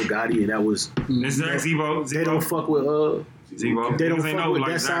he signed with Gotti and that was... Zebo. They don't fuck with, Zebo. They don't fuck with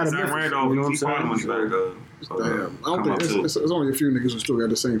that side of Memphis. Randolph, you know what I'm saying? Damn. I don't think it's only a few niggas who still got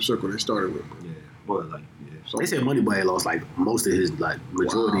the same circle they started with. Yeah, but they said Moneybagg lost like most of his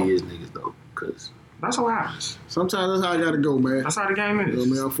majority of his niggas though, cause that's what happens. Sometimes that's how I gotta go, man. That's how the game is. You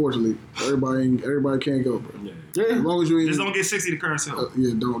know, man, unfortunately, everybody can't go, bro. Yeah. As long as you ain't, just don't get 60 to current sale.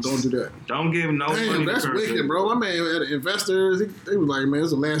 Don't do that. Don't give no money. That's wicked, bro. My man had investors. They was like, man,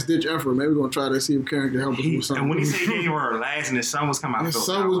 it's a last ditch effort. Maybe we're gonna try to see if Karen can help us with something. And when he said he gave her last and the sun was coming out, the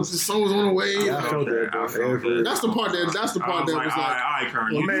sun was on the way. I felt that. That's the part that was like, all right,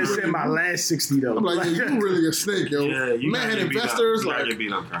 Karen. My man said my last 60 though. I'm like, you really a snake, yo. Yeah, you man had investors like,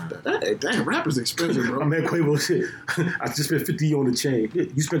 damn, rapper's expensive, bro. My man Quavo said, I just spent 50 on the chain.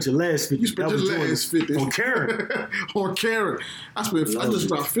 You spent your last 50. You spent your last 50 on Karen. On Karen. I just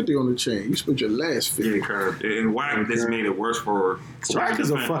dropped 50 on the chain. You spent your last 50. Yeah, Karen. And Wack just made it worse for her. Wack is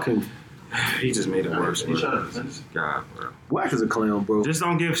a fucking... He just made it worse. God, bro. Wack is a clown, bro. Just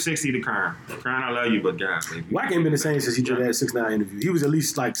don't give 60 to Karen. Karen, I love you, but God, baby. Wack ain't been the same since he did that 6ix9ine interview. He was at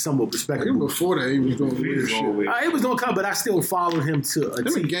least like somewhat respectable. Even before that, he was doing weird shit. He was doing but I still followed him to a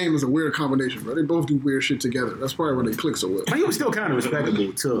Him and Game is a weird combination, bro. They both do weird shit together. That's probably why they click so well. But he was still kind of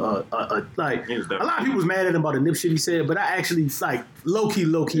respectable to like a lot of people was mad at him about the nip shit he said, but I actually like low key.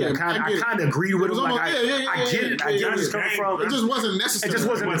 I kind of agreed with him. Like I get it. I get where he's coming from. It just wasn't necessary. It just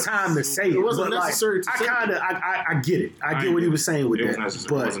wasn't the time to say it. It wasn't necessary. I get it. I get what he was saying with that.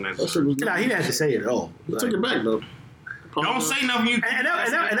 But he didn't have to say it at all. Took it back though. Don't say nothing. And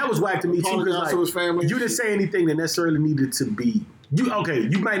that was whack to me too. Because like, you didn't say anything that necessarily needed to be. You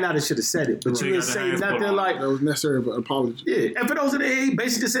might not have should have said it, but you didn't say nothing like that was necessary of an apology. Yeah, and for those that he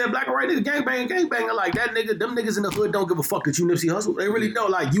basically just said black and white nigga gangbang, like that nigga, them niggas in the hood don't give a fuck that you Nipsey Hussle. They really don't.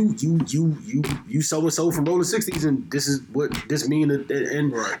 Like you so and so from Rolling 60s, and this is what this mean, and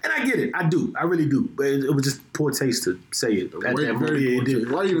I get it, I do, I really do, but it was just poor taste to say it. At that moment. It did.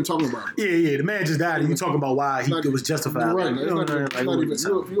 Why are you even talking about it? Yeah, the man just died, and you talking about why it was justified. Right, you're a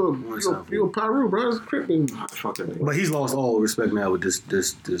Pyru, bro. It's crippling. But he's lost all respect now with this.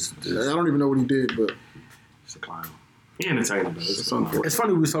 I don't even know what he did, but it's a clown. He entertained though. It's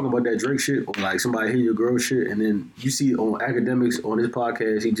funny we was talking about that Drake shit, or like somebody hit your girl shit, and then you see on Academics on his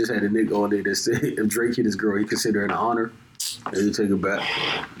podcast, he just had a nigga on there that said if Drake hit his girl, he consider it an honor, and he take it back.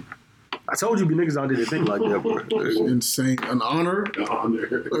 I told you, be niggas out there that think like that, bro. Insane. An honor? An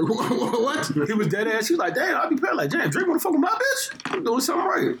honor. Like, what? He was dead ass. He was like, damn, I'd be proud. Like, damn, Drake wanna fuck with my bitch? I'm doing something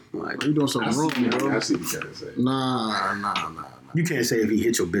right. Like, you doing something wrong, bro. I see what you gotta say. Nah. You can't say if he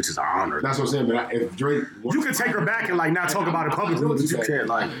hit your bitch it's an honor. That's what I'm saying, but if Drake... You can take her back and like not talk about it publicly, but you can't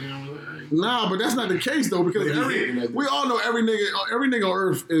like... Nah, but that's not the case though, because we all know every nigga on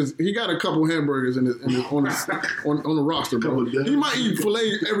earth he got a couple hamburgers on the roster, bro. He might eat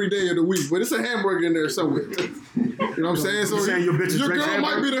filet every day of the week, but it's a hamburger in there somewhere. You know what I'm saying? So your girl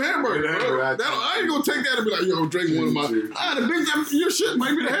might be the hamburger, bro. I ain't gonna take that and be like, yo, Drake one of my. The bitch, your shit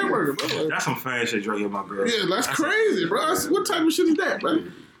might be the hamburger, bro. That's some fast shit, Drake, with my girl. Yeah, that's crazy, bro. What type of shit is that, bro?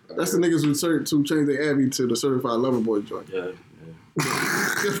 That's the niggas who changed their Abby to the Certified Lover Boy joint. Yeah.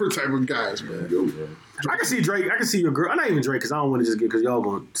 Different type of guys, man. I can see Drake. I can see your girl. Not even Drake, because I don't want to just get, because y'all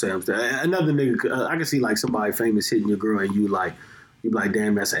gonna say I'm saying another nigga. I can see like somebody famous hitting your girl and you be like,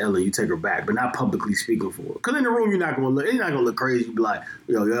 damn, that's an L, and you take her back, but not publicly speaking for her. Because in the room, you're not gonna look crazy. You be like,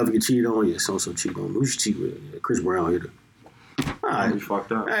 yo, you ever get cheated on? Yeah, so cheat on me. Who should cheat with? Yeah, Chris Brown hit her. All right, you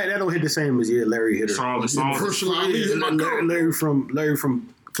fucked up. Hey, that don't hit the same as Larry hit her. Larry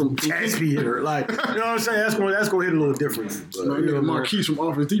from Gatsby hit her. Like, you know what I'm saying? That's gonna hit a little different. But, Marquise from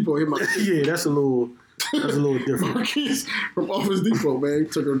Office Depot hit my. Yeah, that's a little different. Marquise from Office Depot, man,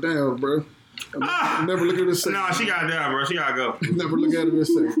 took her down, bro. Never look at her the same. Nah, she got down, bro. She gotta go. Never look at her the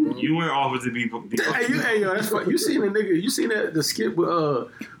same, bro. You went Office to be. Hey, yo, that's funny. You seen the nigga? You seen the skit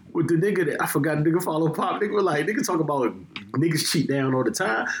with the nigga that I forgot the nigga follow Pop. Nigga talk about niggas cheat down all the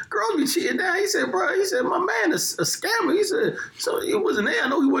time. Girls be cheating down. He said, bro, my man is a scammer. He said, so he wasn't there. I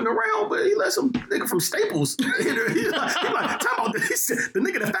know he wasn't around, but he let some nigga from Staples. He like, talk about this. He said, the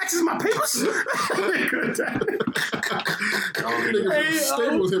nigga that faxes my papers.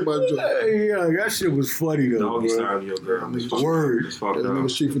 Staples hit my joint. Hey, that shit was funny though. Doggy style of your girl. Word. It's fucked up.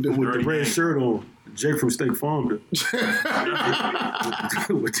 With the red shirt on. Jake from State Farm. with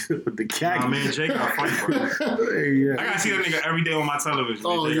the khaki. Nah, man, Jake got fight, bro. Hey, I gotta see that nigga every day on my television.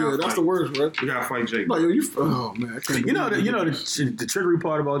 Oh, yeah, that's the worst, bro. We gotta fight Jake. Like, oh, man. The trickery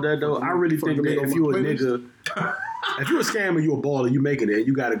part about that, though, I really think that if you a nigga, if you a scammer, you a baller, you making it, and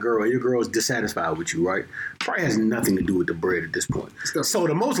you got a girl, and your girl's dissatisfied with you, right? Probably has nothing to do with the bread at this point. So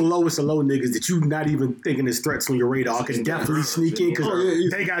the most lowest of low niggas that you not even thinking is threats on your radar can definitely sneak in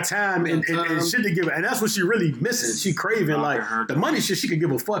because they got time and shit to give her. And that's what she really missing. She craving like the money shit, she could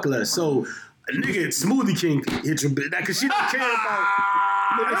give a fuck less. So a nigga Smoothie King hit your bitch because she don't care about.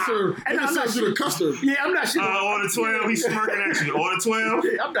 And I'm not sure the custard. Yeah, I'm not shitting on order 12. He's smirking at you. Order 12.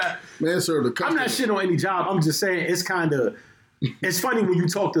 Yeah, I'm not. Man, sir, the custard. I'm not shitting on any job. I'm just saying it's kind of. It's funny when you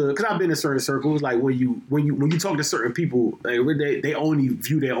talk to, because I've been in certain circles, like when you talk to certain people, like they only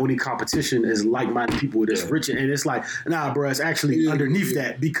view their only competition as like-minded people that's rich, and it's like, nah, bro, it's actually underneath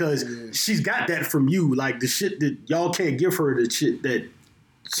that because she's got that from you, like the shit that y'all can't give her, the shit that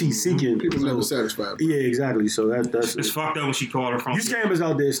she's seeking. People never satisfied. Yeah, exactly. So that's it's fucked up when she called her phone. You scammers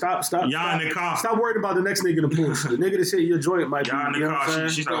out there, stop. Y'all in the car. Stop worrying about the next nigga in the push. The nigga that said your joint might be. Y'all in the car.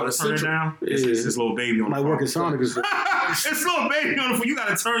 She's not gonna turn it down. Yeah. It's this little baby on the phone. Might work at Sonic. It's little baby on the phone. You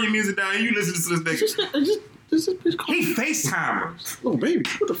gotta turn your music down and you listen to this nigga. He FaceTimers. Little baby.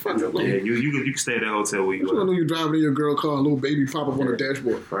 What the fuck? Yeah, you can stay at that hotel where you are. I know you driving in your girl car and little baby pop up on the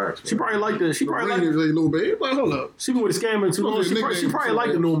dashboard. She probably like that. She probably like little baby. Like, hold up. She been with a scammer too long. She probably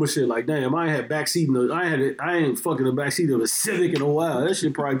like the normal shit. Like, damn, I ain't had backseat. I ain't fucking the backseat of a Civic in a while. That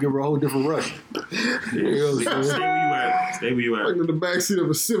shit probably give her a whole different rush. Stay where you at. Stay where you at. Like in the backseat of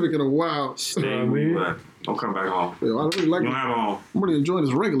a Civic in a while. Stay where you at. Don't come back home. Yeah, I don't really like you don't have a home. I'm really enjoying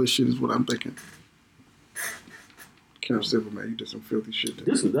this regular shit is what I'm thinking. Camp Civil, man, you did some filthy shit there.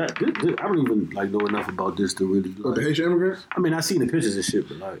 This is that. This, I don't even know enough about this to really. Like, the Haitian immigrants? I mean, I seen the pictures and shit,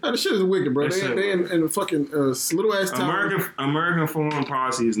 but like, the shit is wicked, bro. They in a fucking little ass town. American foreign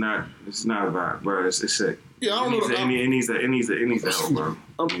policy is not. It's not about, bro. It's sick. Yeah, I don't know. It needs to help, bro.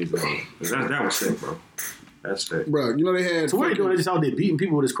 That was sick, bro. That's sick. Bro, you know they had. So what are they doing? They just out there beating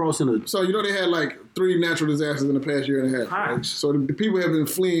people with this crossing the. So you know they had like 3 natural disasters in the past year and a half. Right? So the people have been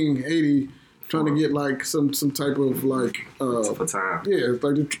fleeing Haiti. Trying to get like some type of like for time. Yeah,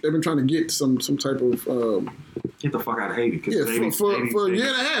 like they've been trying to get some type of get the fuck out of Haiti. Yeah, for a year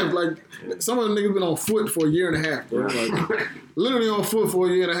and a half. Like some of the niggas been on foot for a year and a half, bro. Like literally on foot for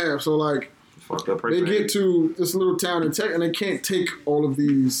a year and a half. So like they get to this little town in Tech and they can't take all of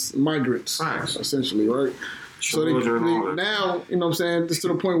these migrants, essentially, right? So they now, you know what I'm saying, just to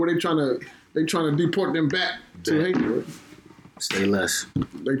the point where they trying to deport them back to Haiti, right? Say less.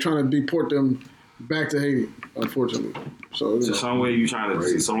 They trying to deport them back to Haiti, unfortunately. So some way you trying to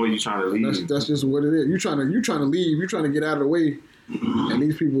leave. That's just what it is. You trying to leave. You trying to get out of the way, and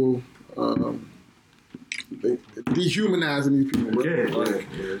these people, they dehumanizing these people. Bro.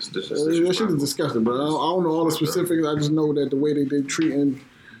 That shit is disgusting. But I don't know all the specifics. I just know that the way they treating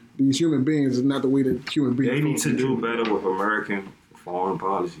these human beings is not the way that human beings. They need to do better with American foreign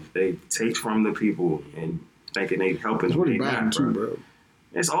policies. They take from the people and thinking they helping. It's really bad too, bro.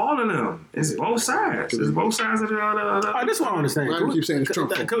 It's all of them. It's both sides. It's both sides of the that's what I understand. I keep saying it's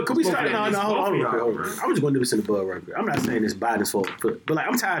Trump. Could we start? No, hold on. I'm just going to do this in the bud right quick. I'm not saying it's Biden's fault, but like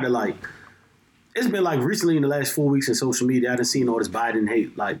I'm tired of like. It's been like recently in the last 4 weeks in social media, I done seen all this Biden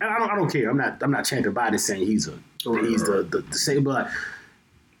hate. Like, and I don't care. I'm not chanting Biden saying he's the same, but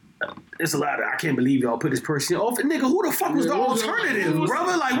It's a lot of, I can't believe y'all put this person off. And nigga, who the fuck was the alternative,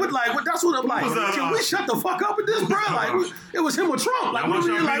 brother? Like, what, that's what I'm like. Can we shut the fuck up with this, bro? Like, it was him or Trump. Like, what?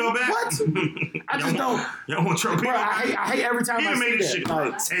 I just don't. Y'all want Trump? Bro, I hate every time I see that. Shit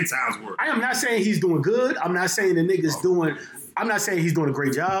like 10 times worse. I am not saying he's doing good. I'm not saying the nigga's doing. I'm not saying he's doing a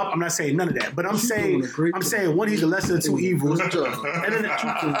great job. I'm not saying none of that. But I'm saying one, he's the lesser of two evils. And then,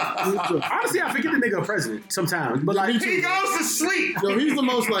 honestly, I forget the nigga a president sometimes. But like, he goes to sleep. Yo, he's the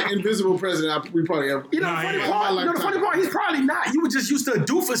most like invisible president we probably ever. You know, the funny part, he's probably not. You were just used to a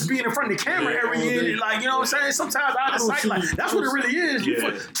doofus being in front of the camera every year. Like, you know what I'm saying? Sometimes out of sight. Like, that's what it really is.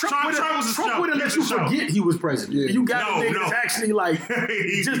 Trump would have let you forget he was president. Yeah. You got the niggas actually like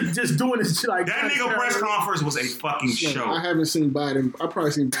just doing this shit like that. Nigga press conference was a fucking show. I haven't seen Biden. I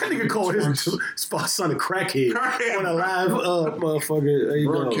probably seen that nigga called his son a crackhead on a live motherfucker. There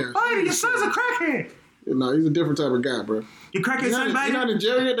you go. Biden, your son's a crackhead. No, he's a different type of guy, bro. You crackhead son, Biden? He's not in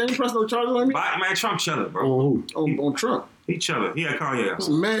jail yet. They ain't pressing no charges on me. Man, Trump chillin', bro. On Trump. He chillin'. He had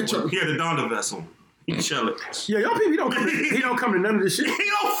Kanye. Mad Trump. He had the Donda vessel. He chillin'. Yeah, y'all people, he don't come to none of this shit. He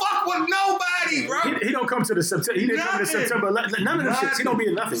don't fuck with nobody, bro. He don't come to the September. He didn't come to September. None of this shit. He don't be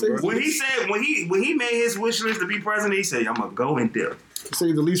in nothing, bro. When he made his wish list to be president, he said, "I'm gonna go and dip." Say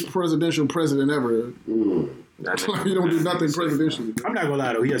he's the least presidential president ever. He don't do nothing presidential. I'm not gonna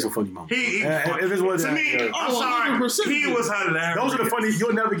lie though, he has some funny moments. If it was to me, I'm sorry, he was hilarious. Those are the funny.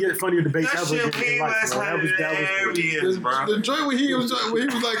 You'll never get funnier debates ever. That shit was hilarious, bro. The joint when he was like,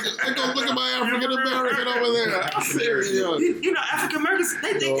 look at my African American over there. I'm serious. You know, African Americans,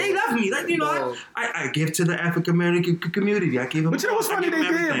 they love me. Like, you know, I give to the African American community. I give them. But you know what's funny? They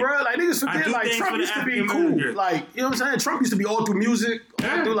did, bro. Like niggas forget. Like Trump used to be cool. Like, you know what I'm saying? Trump used to be all through music.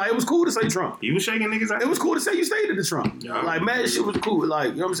 Like it was cool to say Trump. He was shaking niggas out. It was cool to say you stayed in the Trump. Yeah. Like, man, shit was cool. Like,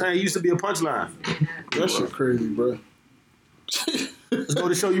 you know what I'm saying? It used to be a punchline. That shit crazy, bro. Let's go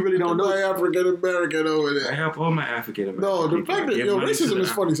to show you really don't know. My African American over there. I help all my African American. No, the fact that racism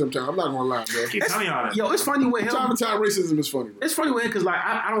is funny sometimes. I'm not gonna lie, bro. Keep telling y'all that. Yo, it's funny with him. Time to time, racism is funny, bro. It's funny with him because, like,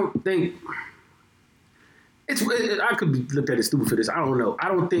 I don't think. I could be looked at as stupid for this. I don't know. I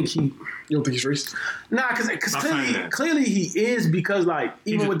don't think he. You don't think he's racist? Nah, because clearly he is, because like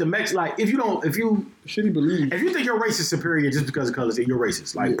even with the Mex, like if you should he believe? If you think you're racist superior just because of color, you're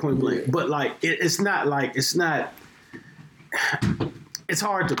racist, like point blank. Yeah. But like it's not. It's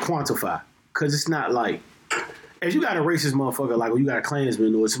hard to quantify because it's not like. If you got a racist motherfucker, like, or you got a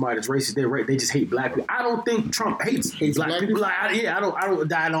Klansman or somebody that's racist, they just hate black people. I don't think Trump hates black people. Like, I don't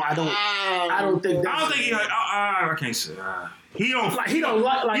think he. I can't say. He don't like. He's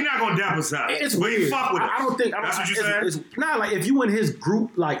not gonna dap us out. It's weird. He fuck with us. I don't think. That's what you said. It's not like if you in his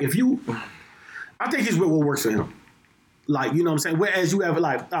group. Like if you, I think he's with what works for him. Like, you know what I'm saying? Whereas you have,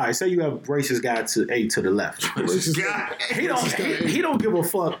 like, all right, say you have racist guy to the left. He don't give a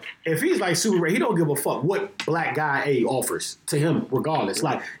fuck. If he's like super racist, he don't give a fuck what black guy A offers to him regardless.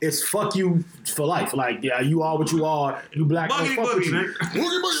 Like, it's fuck you for life. Like, yeah, you are what you are. You black, don't fuck with you.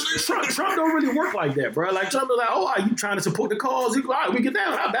 Trump don't really work like that, bro. Like, Trump is like, oh, are you trying to support the cause? All right, we get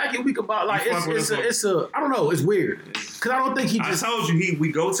down. I'll back it. We can buy. Like, it's a, I don't know. It's weird. Because I don't think he just. I told you,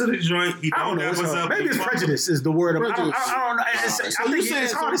 we go to the joint. He don't dap us up. Maybe it's prejudice is the word. I don't know. I think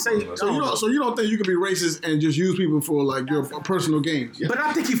it's hard to say. So you don't think you can be racist and just use people for like your personal gains? But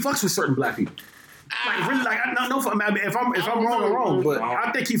I think he fucks with certain black people. Like really, like I know. If I'm wrong, I'm wrong. But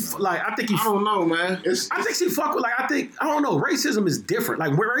I think he. I don't know, man. I think he fuck with. Like I don't know. Racism is different.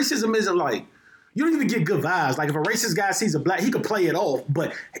 Like where racism isn't like. You don't even get good vibes. Like if a racist guy sees a black, he could play it off,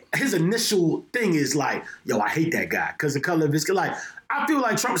 but his initial thing is like, "Yo, I hate that guy because the color of his skin." Like I feel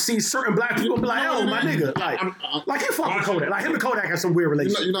like Trump sees certain black people and be like, "Oh, my nigga," like he fuck with Kodak. Like him and Kodak have some weird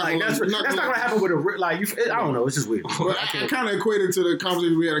relationship. That's not gonna happen with a like. I don't know. It's just weird. But I kind of equated to the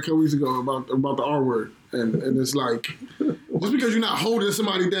conversation we had a couple weeks ago about the R word, and it's like just because you're not holding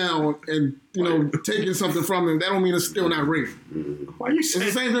somebody down and taking something from them, that don't mean it's still not rape. Why you saying?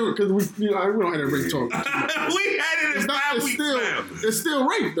 It's the same thing because we don't have that rape talk. We had it. It's still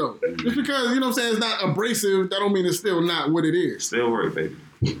rape though. Just because what I'm saying it's not abrasive, that don't mean it's still not what it is. Still rape, baby.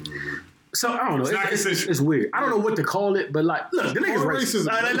 So I don't know. It's weird. I don't know what to call it, but like, look, the nigga's racist.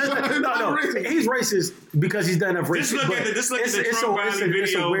 No, he's racist because he's done enough racism. Just look at the Trump Valley videos.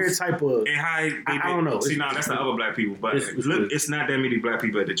 It's a weird type of. And how I don't know. See, that's the other black people, but it's not that many black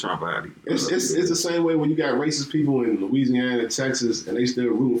people at the Trump Valley. It's the same way when you got racist people in Louisiana, Texas, and they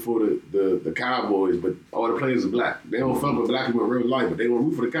still rooting for the Cowboys, but all the players are black. They don't fuck with black people in real life, but they want to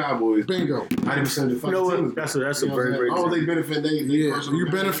root for the Cowboys. Bingo. 90% of the fucking teams. That's a very great. All they benefit, they you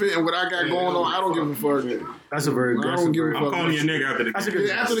benefit, and what I got got going on, I don't give a fuck. That's a very good. I don't give a fuck. I'm calling you a nigga after the game.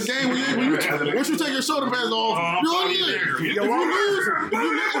 After the game, once you take your shoulder pads off, you're a nigga. If you lose,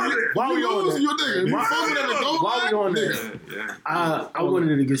 why we on that? You're a nigga. If you fucking at the goal Why we on that? I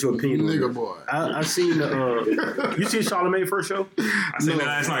wanted to get your opinion. Nigga boy. I seen the. You seen Charlamagne first show? I seen it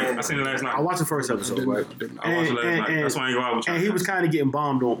last night. I watched the first episode, right? I watched it last night. That's why I ain't go out with you. And he was kind of getting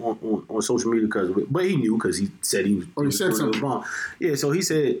bombed on social media but he knew because he said he was. Oh, he said something. Bomb. Yeah, so he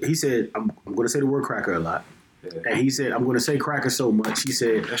said I'm going to say the word cracker a lot. Yeah. And he said, I'm going to say cracker so much. He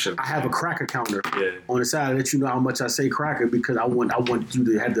said, I have a cracker counter on the side to let you know how much I say cracker because I want you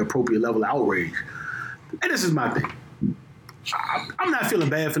to have the appropriate level of outrage. And this is my thing. I'm not feeling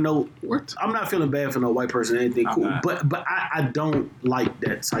bad for no. What? I'm not feeling bad for no white person or anything cool. But I don't like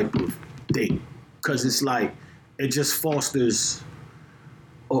that type of thing because it's like it just fosters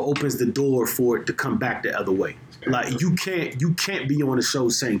or opens the door for it to come back the other way. Like you can't be on the show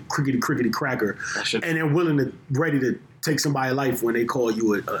saying crickety cracker and then ready to take somebody's life when they call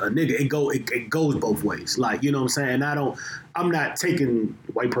you a nigga. It goes both ways. Like, you know what I'm saying? I'm not taking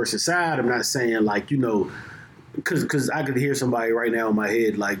the white person's side. I'm not saying like, you know, because I could hear somebody right now in my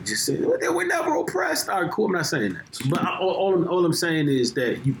head like just saying, well, they were never oppressed. All right, cool. I'm not saying that. But all I'm saying is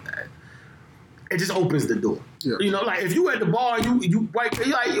that it just opens the door. Yeah. You know, like if you at the bar, you white,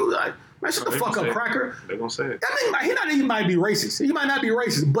 you like man, shut the fuck up, cracker. They're gonna say it. That he might be racist. He might not be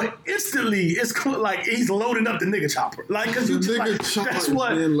racist, but instantly it's like he's loading up the nigga chopper. Like, because you just like,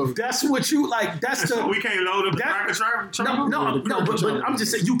 that's what you like. That's the we can't load up the cracker chopper. No, but I'm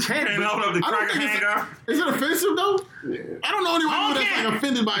just saying you can't load up the cracker handgun. Is it offensive though? Yeah. I don't know anyone that's like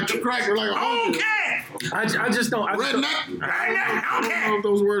offended by cracker. Like, okay. I just don't. Redneck. I don't know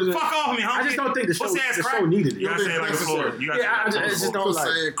those words. Fuck off me. I just don't think the show needed it. You gotta say it like before. Yeah, I just don't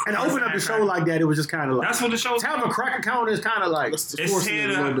like. And open up the show like that, it was just kind of like. That's what the show's. To have a cracker counter is kind of like. It's I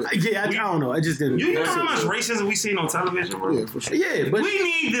don't know. I just didn't. You know how much racism we seen on television, bro? Yeah, for sure. Yeah, but we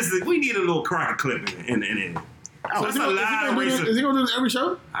need this. We need a little cracker clip in it. So that's a lot of racism. Is he gonna do this every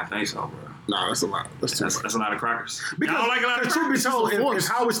show? I think so, bro. No, that's a lot. That's a lot of crackers. Because I don't like a lot of truth be told, if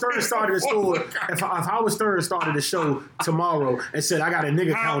Howard Stern started a store, if Howard Stern started a show tomorrow and said I got a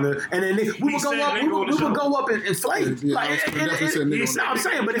nigga counter, and then we would go up and flame. Yeah, I'm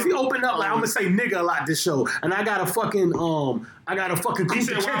saying, but if he opened up like I'm gonna say nigga a lot this show, and I got a fucking Kunta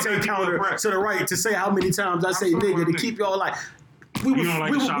Kinte counter to the right to say how many times I say nigga to keep y'all like. We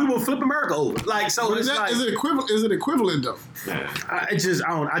will flip America over. Like, so is it equivalent though? Yeah. I just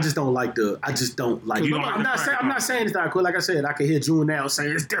don't like. I'm not saying it's not equivalent. Like I said, I can hear June now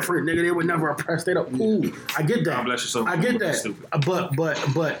saying it's different, nigga. They would never oppress. They don't. Cool. I get that. God bless you so much. I get that.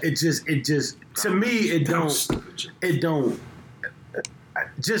 But it just to me it don't. I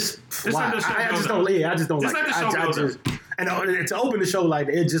just don't like. And to open the show like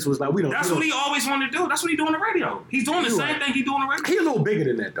that, it just was like we don't. That's what he always wanted to do. That's what he do on the radio. He's doing the same thing he do on the radio. He's a little bigger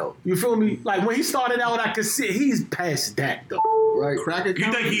than that though. You feel me? Like when he started out, I could see he's past that though. Right? Cracker.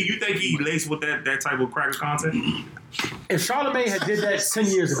 You think he laced with that type of cracker content? If Charlamagne had did that 10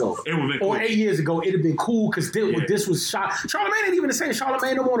 years ago, it would have been cool. Or 8 years ago, it'd have been cool because this was shot. Charlamagne ain't even the same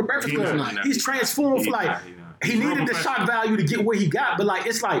Charlamagne no more in the Breakfast Club. He's transformed for like. He needed the shock value to get where he got, but like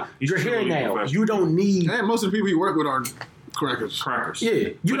it's like you're here now. You don't need. And most of the people he work with are crackers. Yeah,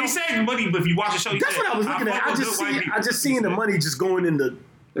 but he said, but if you watch the show, that's what I was looking at. I just seen the money just going in the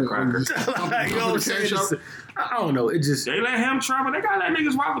crackers. Like, you know what I'm saying? I don't know. It just they let him try, but they gotta let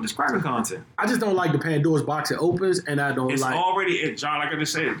niggas rock with this cracker content. I just don't like the Pandora's box it opens, and I don't it's like. It's already John. Like I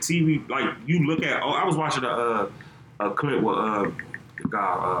just said, TV. Like you look at. I was watching a clip with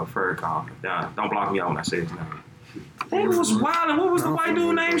Farrakhan. Don't block me out when I say his name. They was wild. And what was the white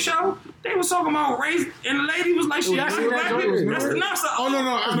dude name show? They was talking about race, and the lady was like, "She like black people." That's the nuts. Oh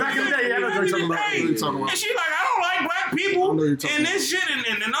no! Back in the day, I know what you're talking about. And she like, "I don't like black people and this shit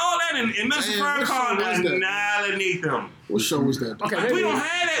and all that." And Mr. Farrakhan annihilated them. What show was that? Okay, we don't have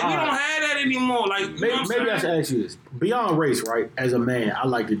that. We don't have that anymore. Like maybe I should ask you this: beyond race, right? As a man, I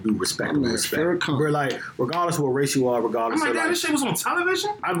like to do respect. We're like, regardless of what race you are, regardless. Oh my God, this shit was on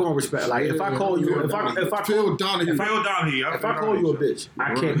television. I'm going to respect. Like if I call you, if I Phil Donahue, if I call you a bitch,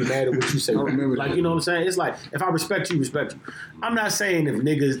 I can't be mad at what you say. Like you know what I'm saying? It's like if I respect you, respect you. I'm not saying if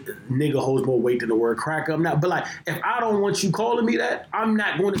nigga holds more weight than the word cracker. I'm not. But like if I don't want you calling me that, I'm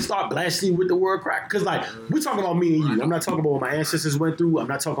not going to start blasting you with the word cracker. Because like we're talking about me and you. I'm not talking about what my ancestors went through. I'm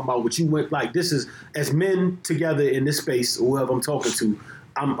not talking about what you went. Like this is as men together in this space, whoever I'm talking to.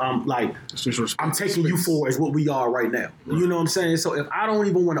 I'm like, I'm taking you for as what we are right now. Right. You know what I'm saying? So if I don't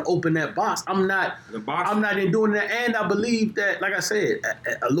even want to open that box, I'm not in doing that. And I believe that, like I said,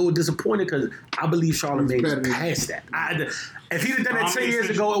 a little disappointed because I believe Charlamagne is past that. If he'd have done that 10 years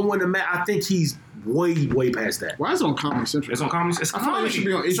ago and won the match, I think he's way past that. Why is it on Comedy Central? It's on Comedy Central. I feel like it should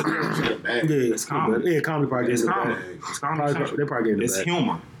be on HBO. Yeah, it's comedy. Yeah, comedy probably it's getting comedy. It's comedy. They probably getting it's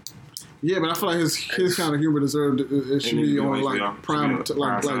humor. Yeah, but I feel like his kind of humor deserved. It should be on like prime,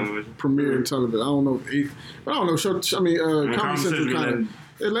 like premiere television. I don't know, but I don't know. Comedy Central kind of.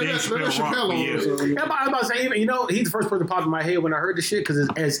 Let Chappelle on. I was about to say, you know, he's the first person that popped in my head when I heard this shit because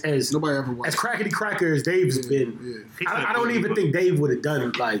as nobody ever watched. As crackety cracker as Dave's been, I don't even think Dave would have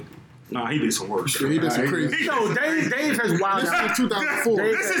done like. No, he did some work. Yeah, he did some crazy. No, Dave has wild out. This is 2004.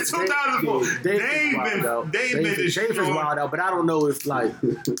 This is 2004. Dave has wild out, but I don't know if like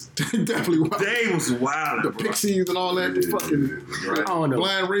definitely wild. Dave was wild. The Pixies and all that. Fucking I don't know.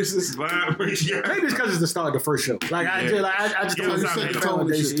 Blind racist. Yeah. Maybe it's because it's the start of the first show. Like I just don't set the tone.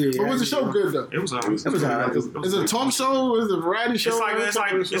 But was the show good though? It was alright. Is it a talk show? Is it a variety show?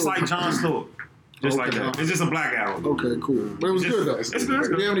 It's like Jon Stewart. Just like that. It's just a black album. Okay, cool. But it was good though. It's good.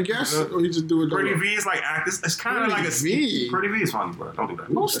 Do you have any guests? Or you just do it? Pretty V is like actors. It's kind of like a V. Pretty V is funny, bro. Don't do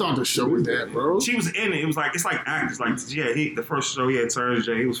that. Don't start the show with that, bro. She was in it. It was like it's like actors. Like the first show he had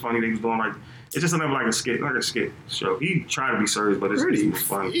Thursday. He was funny. They was doing like it's just another like a skit show. He tried to be serious, but it's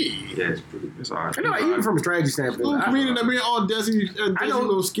funny. Yeah, it's alright. I know, even from a strategy standpoint. Little comedian that be all Desi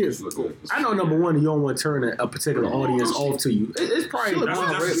little skits. I know number one, you don't want to turn a particular audience off to you. It's probably that's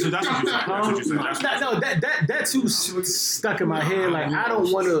what you said. No, that too stuck in my head. Like I don't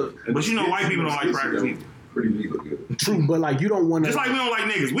want to. But you know, white people don't like crackers either. Pretty neat look good. True, but like you don't want to. Just like we don't like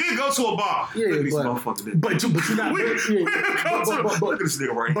niggas. We'll go to a bar. Yeah, but you're not. Look at this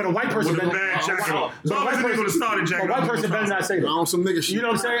nigga right. But a white person better. A white person better not say that. On some nigga shit. You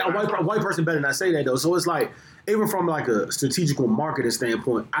know what I'm saying? A white person better not say that though. So it's like even from like a strategical marketing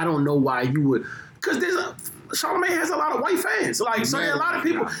standpoint, I don't know why you would. Because Charlamagne has a lot of white fans. Like, so there are a lot of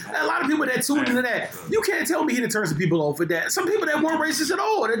people that tuned into that. You can't tell me he didn't turn some people off with that. Some people that weren't racist at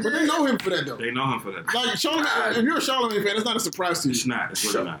all. But they know him for that, though. They know him for that. Like, Charlamagne, if you're a Charlamagne fan, it's not a surprise to you. It's not. It's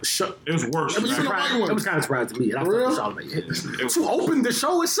really not. It was worse. It was kind of surprising to me. And I thought Charlamagne to open the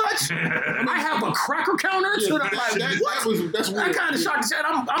show as such, I have a cracker counter. That's weird. I kind of shocked.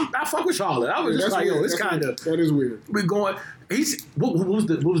 I fuck with Charlotte. I was just like, yo, it's kind of. That is weird. We're going. What was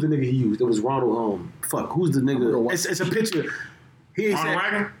the nigga he used? It was Ronald. Who's the nigga? It's a picture. He Ronald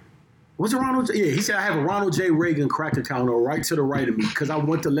Reagan. Was it Ronald? Yeah, he said I have a Ronald J. Reagan cracker counter right to the right of me because I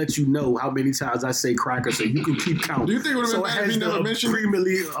want to let you know how many times I say cracker so you can keep counting. Do you think it would have been better if he never mentioned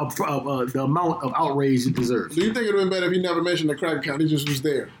the amount of outrage it deserves? Do you think it would have been better if he never mentioned the cracker count? He just was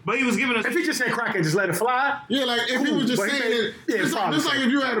there. But he was giving us. If he just said cracker and just let it fly. Yeah, like if he was just saying it. Yeah, just like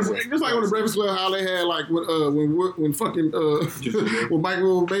if you had just like on the Breakfast Club how they had like when fucking when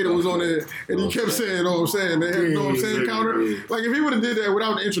Michael Bader was on there and he kept saying, you know what I'm saying? They had, you know what I'm saying, counter. Like if he would have did that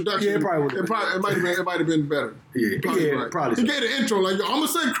without the introduction, it might have been better. Yeah, probably. He gave the intro like, yo, I'm gonna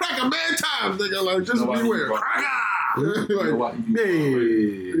say cracker mad times, nigga. Like, just beware. Cracker!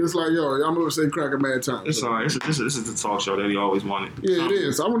 It's like, yo, I'm gonna say cracker mad times. It's alright. This is the talk show that he always wanted. Yeah, it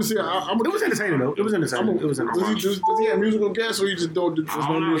is. I want to see. It was entertaining though. It was entertaining. Does he have musical guests or he just don't? I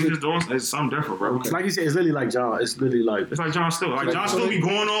don't know. He's just doing something different, bro. Okay. Like you said, it's literally like John. It's literally like Jon Stewart. Like Jon Stewart be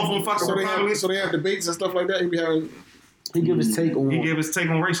going off on fucking. So they have debates and stuff like that. He be having. He give his take on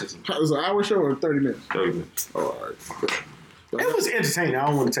racism. It's an hour show or 30 minutes? 30 minutes. Oh, all right. It was entertaining. I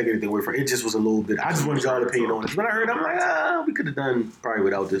don't want to take anything away from it. It just was a little bit. I just wanted y'all's opinion on it. When I heard it, I'm like, we could have done probably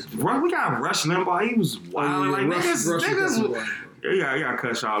without this. Bro, we got Rush Limbaugh. He was wild. Niggas. Yeah, you gotta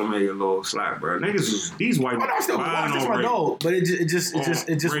cut Charlamagne a little slack, bro. Niggas, these white people. I still watch this my dog, but it just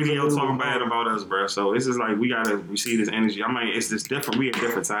radio talking bad about us, bro. So it's just like we gotta receive this energy. I mean, it's just different. We at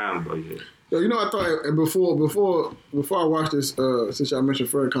different times, but yeah. Yo, you know, I thought before I watched this, since y'all mentioned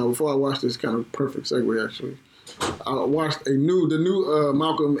Farrakhan, before I watched this kind of perfect segue actually, I watched the new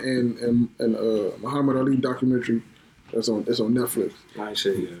Malcolm and Muhammad Ali documentary. It's on Netflix. Nice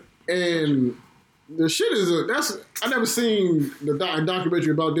shit, yeah. And the shit is I never seen the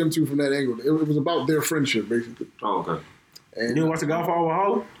documentary about them two from that angle. It was about their friendship basically. Oh, okay. And you didn't watch The Godfather with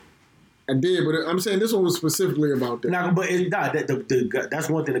Harlem? I did, but I'm saying this one was specifically about that. No, but that's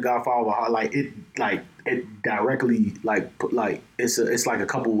one thing. The Godfather with Harlem, it directly it's like a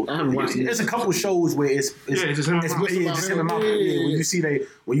couple. I haven't watched it. It's a couple shows where it's just him and Malcolm.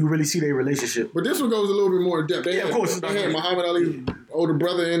 When you really see their relationship. But this one goes a little bit more in depth. Of course. They had Muhammad Ali's older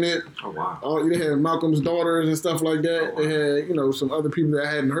brother in it. Oh wow. They had Malcolm's daughters and stuff like that. They had some other people that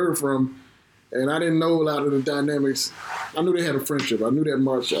I hadn't heard from. And I didn't know a lot of the dynamics. I knew they had a friendship. I knew that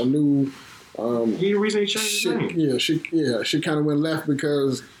much. I knew. The reason he changed his name. She kind of went left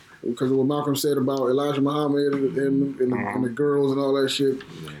because of what Malcolm said about Elijah Muhammad and the girls and all that shit.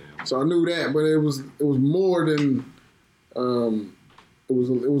 So I knew that, but it was more than. It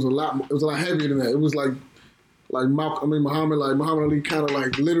was a lot heavier than that. It was like Muhammad Ali kind of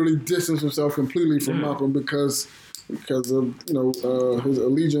like literally distanced himself completely from Malcolm because of his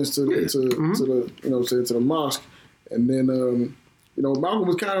allegiance to the mosque, and then Malcolm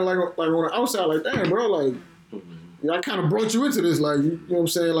was kind of like on the outside, like, damn, bro, like, I kind of brought you into this, like, you know what I'm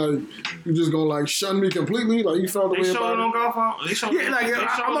saying, like, you just gonna like shun me completely, like you felt the way about it. I'm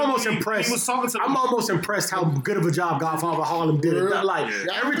almost impressed. I'm almost impressed how good of a job Godfather Harlem did. Like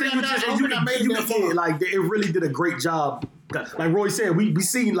everything you did, like it really did a great job. Like Roy said, we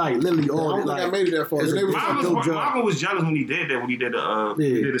seen like literally all. I don't think I made it that far. Malcolm was jealous when he did that. When he did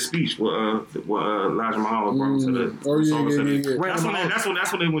a speech with Elijah Muhammad brought him to the.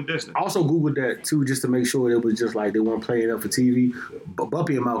 That's when they went distant. I also googled that too, just to make sure it was just like they weren't playing up for TV. But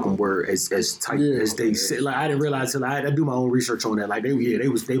Buppy and Malcolm were as tight as they said. Like I didn't realize until I do my own research on that. Like they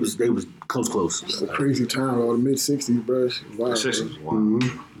was close. It's a crazy time, all the mid '60s, bro. Wow.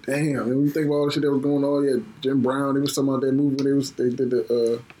 Damn, when you think about all the shit that was going on, Jim Brown, they was talking about that movie when they did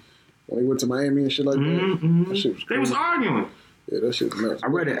when they went to Miami and shit like that. That shit was crazy. They was arguing. Yeah, that shit was nuts. I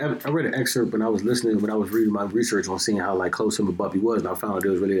read an excerpt when I was reading my research on seeing how like close him and Buppy was, and I found out they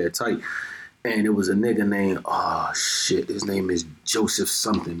was really that tight. And it was a nigga named his name is Joseph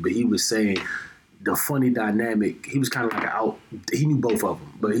something, but he was saying the funny dynamic. He was kind of like he knew both of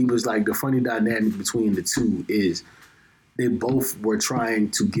them, but he was like the funny dynamic between the two is. They both were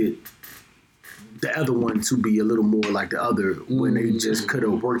trying to get the other one to be a little more like the other when they just could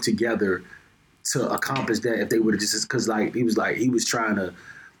have worked together to accomplish that if they would have just, because like Malcolm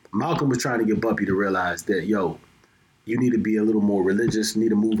was trying to get Buppy to realize that, yo, you need to be a little more religious, need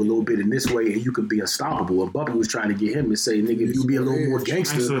to move a little bit in this way and you could be unstoppable. And Buppy was trying to get him to say, nigga, if you be a little more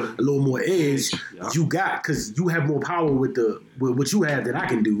gangster, a little more edge, you got, because you have more power with what you have than I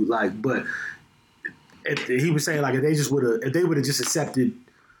can do. Like, but he was saying like if they would have just accepted,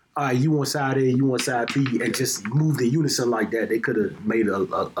 all right, you on side A, you on side B, and just moved in unison like that, they could have made a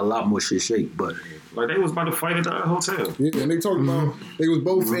lot more shit shake. But like they was about to fight at the hotel. Yeah, and they talked about they was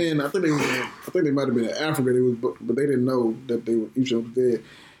both in. I think they might have been in Africa. But they didn't know that each of them was dead.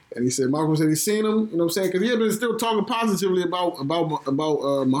 And he said, Malcolm said he seen him, you know what I'm saying? Because he had been still talking positively about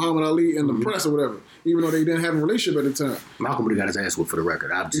Muhammad Ali in the press or whatever, even though they didn't have a relationship at the time. Malcolm would have got his ass whooped for the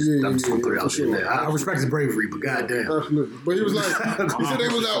record. I'm just going to put it out there. I respect his bravery, but goddamn. Absolutely. But he was like,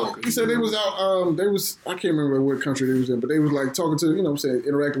 he said they was out, I can't remember what country they was in, but they was like talking to, you know what I'm saying,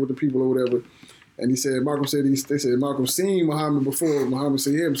 interacting with the people or whatever. And he said, Malcolm seen Muhammad before Muhammad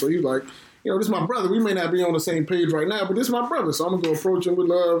seen him. So he was like, you know, this is my brother. We may not be on the same page right now, but this is my brother. So I'm going to go approach him with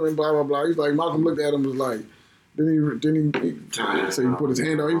love and blah, blah, blah. He's like, Malcolm looked at him and was like, so he put his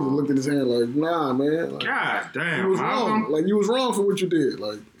hand out. He looked at his hand like, nah, man. Like, God damn. You was wrong. Like, you was wrong for what you did.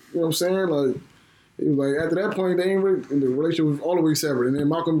 Like, you know what I'm saying? Like, he was like, after that point, they ain't really, and the relationship was all the way severed. And then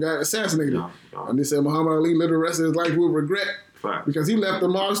Malcolm got assassinated. And they said Muhammad Ali lived the rest of his life with regret. Because he left the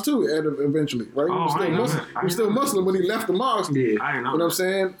mosque too eventually, right? He was still Muslim, but he left the mosque. Yeah. I didn't know. You know what I'm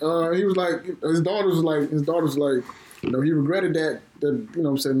saying? He was like, his daughters was like, you know, he regretted that, you know what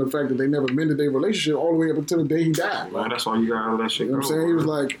I'm saying, the fact that they never mended their relationship all the way up until the day he died. Well, that's why you got all that shit. You know what I'm saying? He was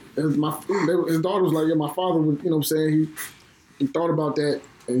like, his daughter was like, yeah, my father was, you know what I'm saying, he thought about that,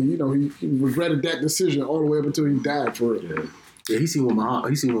 and you know, he regretted that decision all the way up until he died for it. Yeah, he seen what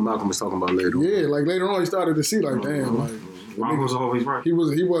Malcolm was talking about later on. Yeah, like later on he started to see like, damn, like, Malcolm was always right. He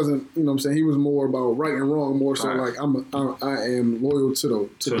wasn't, you know what I'm saying, he was more about right and wrong, more so like I am loyal to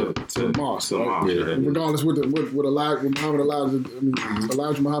the mosque. Regardless what Elijah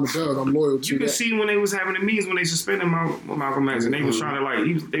Muhammad does, I'm loyal to You can that. see when they was having the meetings when they suspended Malcolm X and they was trying to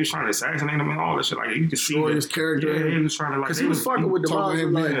they was trying to assassinate him and all that shit. Like you can see his character. Yeah, he was trying to like because he was fucking with the mosque.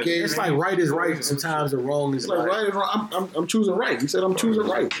 Like, it's like right is right sometimes and wrong is like right is wrong. I'm choosing right. He said I'm choosing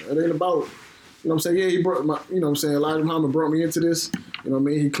right. It ain't about. You know what I'm saying? Yeah, he brought you know what I'm saying? Elijah Muhammad brought me into this. You know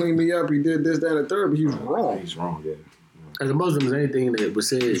what I mean? He cleaned me up. He did this, that, and the third, but he was wrong. He's wrong, yeah. As a Muslim, is anything that was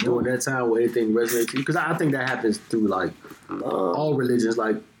said during that time where anything resonates to you? Because I think that happens through like all religions.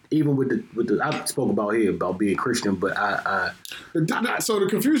 Like even with the I spoke about here about being Christian, but so the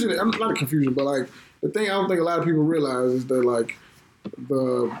confusion, not a confusion, but like the thing I don't think a lot of people realize is that like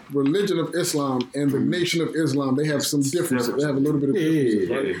the religion of Islam and the nation of Islam, they have some differences. They have a little bit of differences.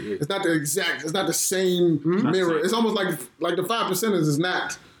 Right? Yeah. It's not the exact. It's not the same mirror. It's almost like the 5%ers is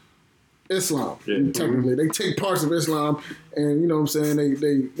not. Islam. Technically, they take parts of Islam, and you know what I'm saying.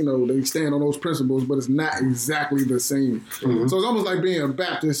 They stand on those principles, but it's not exactly the same. Mm-hmm. So it's almost like being a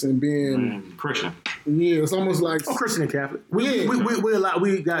Baptist and being Christian. Yeah, it's almost like Christian and Catholic. We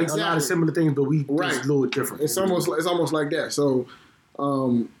got a lot of similar things, but we just a little different. It's almost like that. So.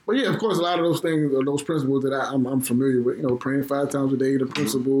 But yeah, of course, a lot of those things, those principles that I'm familiar with, you know, praying 5 times a day, the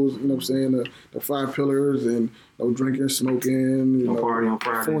principles, you know what I'm saying, the 5 pillars, and no drinking, smoking, you know, party on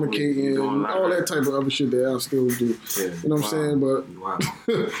Friday, fornicating, all that type of other shit that I still do. Yeah, you know what I'm saying? But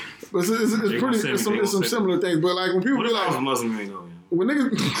but it's some similar things. But like when people be like, Muslim, you know. When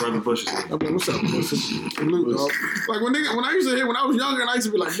niggas, Brother Bush is what's up? Salute, dog. Like when I used to hear when I was younger, and I used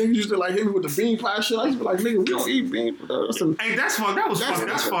to be like, niggas used to like hit me with the bean pie shit. I used to be like, nigga, we don't eat beans. That's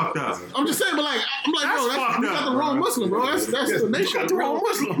fucked up. I'm just saying, but like, I'm like, bro, you got the wrong Muslim, bro. That's the nation. Got the wrong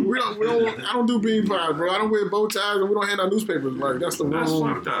Muslim. We don't. I don't do bean pies, bro. I don't wear bow ties, and we don't hand out newspapers. Like that's the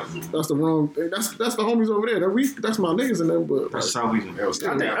wrong. That's the wrong thing. That's the homies over there. That's my niggas in them. But that's how we. I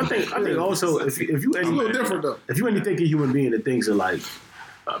think also if you a little different though. If you any think a human being that thinks of like.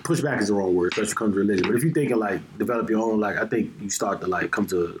 Pushback is the wrong word, especially when it comes to religion. But if you think of like develop your own, like I think you start to like come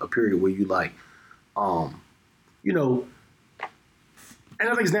to a period where you like, you know, and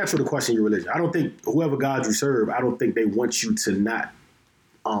I think it's natural to question your religion. I don't think whoever God you serve, I don't think they want you to not,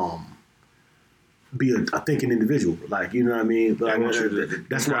 be a thinking individual. Like, you know what I mean? But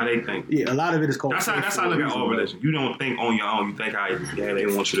that's why they think. Yeah, a lot of it is called. That's how I look at all religion. You don't think on your own. You think how they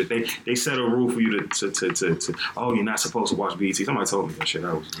want you to think. They set a rule for you to oh, you're not supposed to watch BET. Somebody told me that shit.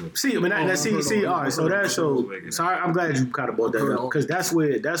 All right. So that's so I'm glad you kind of brought that up because that's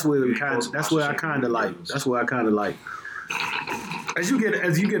where I kind of like. As you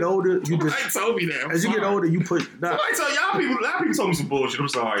get older, you just. Told me that. As you get older, you put. Somebody tell y'all people. A lot of people told me some bullshit. I'm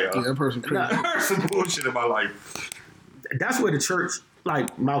sorry, y'all. Yeah, that person crazy. I heard some bullshit in my life. That's where the church,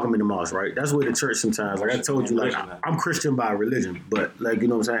 like Malcolm in the Mosque, right? That's where the church sometimes. Like I told you, like I'm Christian by religion, but like you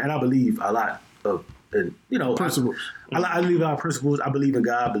know what I'm saying, and I believe a lot of, you know, principles. I believe in our principles. I believe in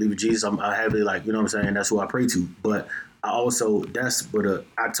God. I believe in Jesus. I heavily like you know what I'm saying. That's who I pray to. But I also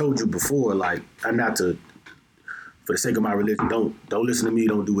I told you before, like I'm not to. For the sake of my religion, don't listen to me.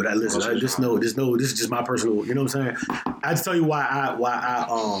 Don't do what I listen. This is just my personal. You know what I'm saying? I just tell you why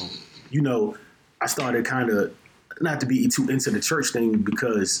I you know, I started kind of not to be too into the church thing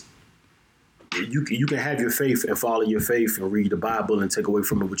because you can have your faith and follow your faith and read the Bible and take away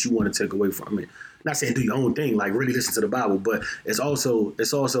from it what you want to take away from it. Not saying do your own thing, like really listen to the Bible, but it's also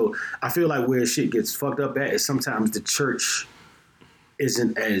I feel like where shit gets fucked up at is sometimes the church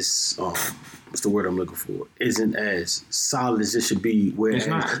isn't as what's the word I'm looking for? Isn't as solid as it should be. Whereas it's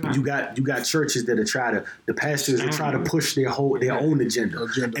not. You got churches that are the pastors that try to push their own agenda,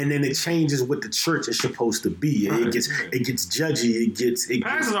 and then it changes what the church is supposed to be. It gets judgy.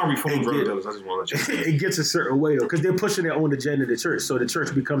 Pastors are reformed drug dealers. I just want to let you know. It gets a certain way though, because they're pushing their own agenda to the church. So the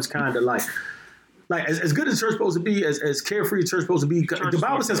church becomes kind of like as good as church supposed to be, as carefree as church supposed to be, the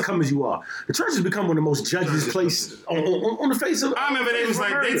Bible says come as you are. The church has become one of the most judgeous places on the face of. I remember they was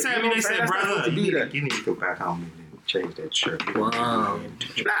like, they told me, they said, brother, you need to go back home and change that church. Wow.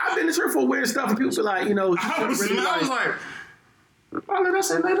 I've been to church for weird stuff and people be like, you know. I was like,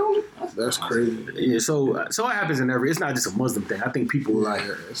 that's crazy. Yeah, so it happens in it's not just a Muslim thing. I think people I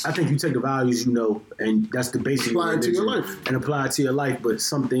think you take the values you know, and that's the basic apply it to your life and apply it to your life. But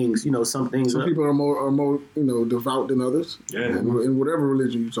some things. Some people are more you know devout than others. Yeah, in whatever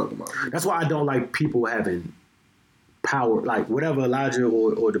religion you're talking about. That's why I don't like people having power, like whatever Elijah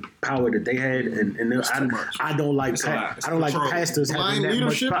or the power that they had, and I don't like pastors having that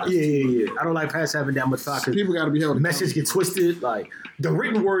leadership. Much power. Yeah. I don't like pastors having that much power. People got to be held. Message get twisted. Like the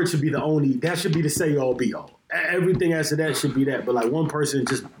written word should be that should be the say all be all. Everything after that should be that. But like one person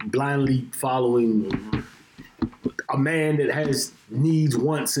just blindly following a man that has needs,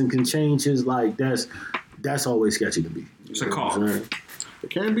 wants, and can change his life. That's always sketchy to me. It's a call. It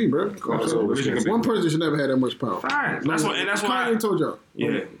can be, bro. One person should never have that much power. Fine. That's why I told y'all.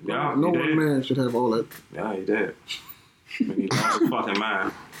 Yeah. No one man should have all that. Yeah, he did. He lost his fucking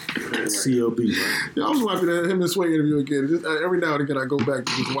mind. CLB, man. Yeah, I was watching him and Sway interview again. Just, every now and again, I go back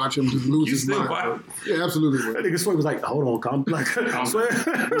to just watch him just lose his mind. Yeah, absolutely. Bro. That nigga Sway was like, hold on, calm. Like, Sway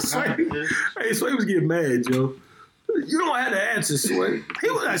was getting mad, Joe. You don't have the answers, Sway.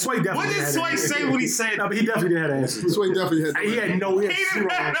 Sway definitely. What did Sway say when he said? No, but he definitely didn't have the answers. Sway definitely had. He had no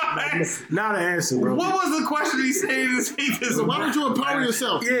answer. Not an answer, bro. What was the question he said in his speech? Why don't you empower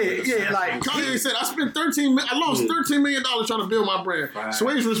yourself? Yeah. Like Kanye said, I lost $13 million trying to build my brand. Right.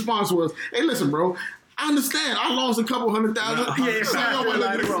 Sway's response was, "Hey, listen, bro. I understand. I lost a couple $100,000.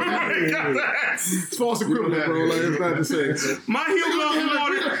 It's false equivalent, bro. Like, it's not the same. My heel lost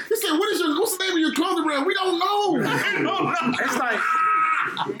more than. He said, what's the name of your clothing brand? We don't know.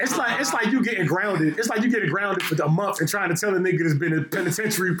 It's like you getting grounded. It's like you getting grounded for a month and trying to tell a nigga that's been in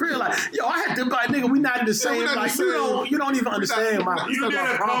penitentiary prison. Like, yo, I had to buy nigga. We not in the same. Like, you don't even understand my. You did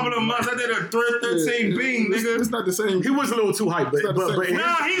a couple of months. I did a 13 being, nigga. It's not the same. He was a little too hyped, but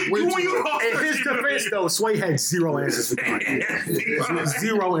in his defense though, Sway had zero answers for Kanye.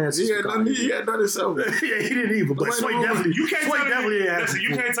 Zero answers. He had none himself. Yeah, he didn't even. But Sway definitely. You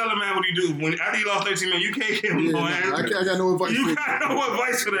can't tell a man what he do when after he lost 13 million. You can't give him no answer. I got no advice. You got no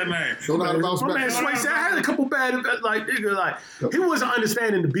advice for that man. Don't know how to bounce back. My man Sway said I had a couple bad, like nigga, like he wasn't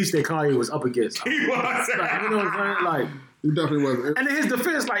understanding the beast that Kanye was up against. He was. Like, you know what I'm saying? Like. He definitely wasn't. And in his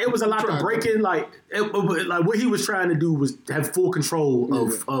defense, like it was a lot to break in. Like what he was trying to do was have full control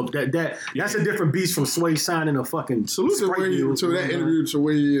of that. That's a different beast from Sway signing a fucking salute to that interview to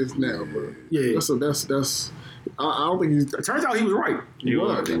where he is now, bro. Yeah, that's. I don't think he's. It turns out he was right. He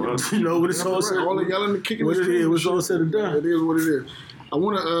was. You know what it's all said. All the yelling, the kicking, what it was all said and done. It is what it is. I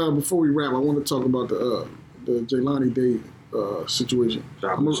want to before we wrap, I want to talk about the Jelani Day situation.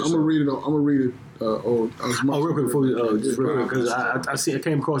 I'm gonna read it. I'm gonna read it. Real quick before we because I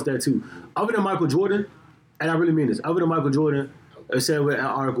came across that too. Other than Michael Jordan, and I really mean this. Other than Michael Jordan, it said with an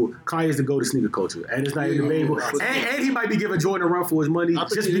article, Kanye is the GOAT of sneaker culture, and it's not even debatable. And he might be giving Jordan a run for his money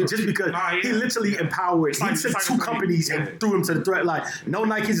just because he literally empowered. He took two companies and threw him to the threat. Like no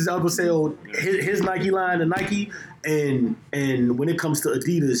Nikes has ever sold his Nike line to Nike, and when it comes to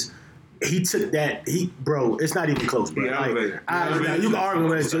Adidas. He took that. Bro, it's not even close, bro. Like, you can argue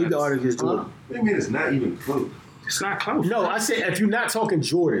with it. You can argue against Jordan. What do you mean it's not even close? It's not close. No, I said if you're not talking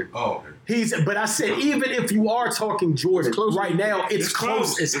Jordan. Oh. But I said even if you are talking Jordan right now, it's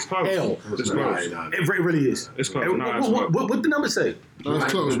close as hell. It's close. It really is. It's close. What the number say? It's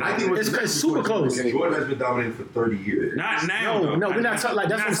close. It's super close. Jordan has been dominating for 30 years. Not now. No, we're not talking like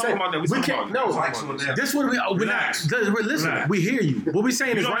that's what I'm saying. We can't. No, this what we're not. Listen, we hear you. What we're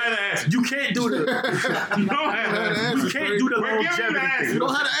saying is right. You can't do the. You don't have to. You can't do the longevity thing. You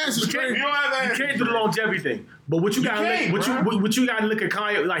don't have to answer. You can't do the longevity thing. But what you got to look at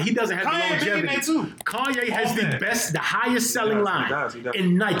Kanye, like he doesn't have the longevity. Kanye has the highest selling line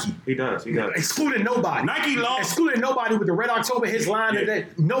in Nike. He does. Excluding nobody. Nike lost. Excluding nobody with the Red October, his line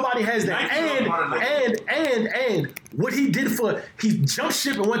that nobody has that. And what he did he jumped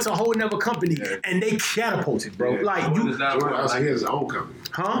ship and went to a whole nother company and they catapulted, bro. Like Jordan has his own company.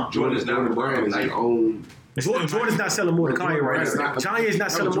 Huh? Jordan is not the brand, it's his own. Jordan's not selling more than Kanye right now. Kanye is not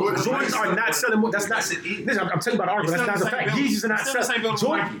selling more. Jordans are not selling more. That's not. Listen, I'm telling you about the argument. That's not the fact. Yeezys are not selling.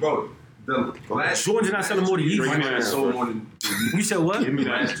 Jordan's not selling more than Yeezys. You said what? Give me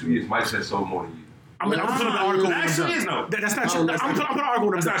the last 2 years. Mike said sold more than you. I'm putting an article when I'm done. That's not true. I'm putting an article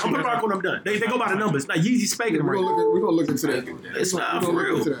when I'm done. I'm putting an article when I'm done. They go by the numbers. Like Yeezy spanking them right now. We're going to look into that. It's not for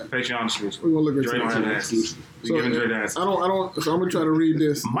real. Patreon exclusive. We're going to look into that. So, I'm going to try to read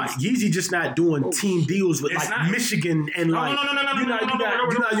this. Yeezy just not doing team deals with like Michigan and like you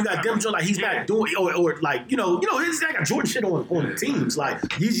got them like he's not doing or like it's like a Jordan shit on the teams. Like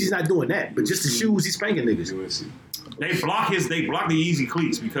Yeezy's not doing that, but just the shoes he's spanking niggas. They block the Yeezy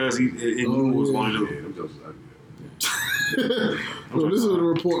cleats because it knew what was going to do. So this is a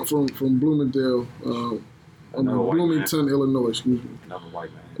report from Bloomingdale, Bloomington, Illinois. Excuse me. Another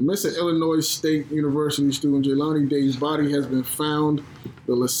white man. A missing Illinois State University student Jelani Day's body has been found.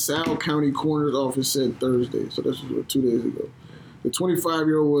 The LaSalle County Coroner's Office said Thursday. So this was 2 days ago. The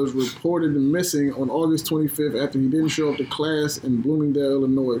 25-year-old was reported missing on August 25th after he didn't show up to class in Bloomingdale,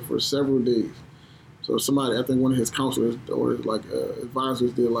 Illinois, for several days. So somebody, I think one of his counselors or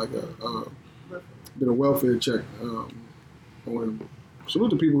advisors did a welfare check on him. Salute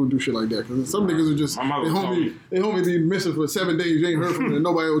to people who do shit like that, because some niggas are just they homie be missing for 7 days. You ain't heard from him, and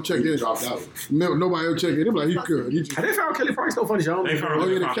nobody will check in. Dropped out. Nobody will check in. They're like, he good. Have they found Kelly Price? No funny, y'all. They found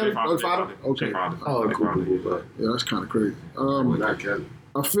Kelly. Okay. Oh, cool. Yeah, that's kind of crazy. Not Kelly.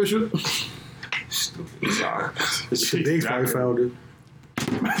 Official. Stupid. Sorry. It's the big fight founder.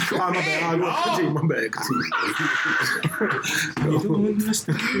 My bad.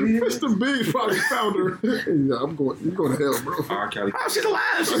 It's the big fucking founder. Yeah, you're going to hell, bro. Kelly. Oh, she's alive.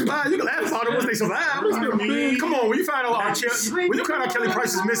 She's fine. You can laugh about it once they survive. Come on, when you find out Kelly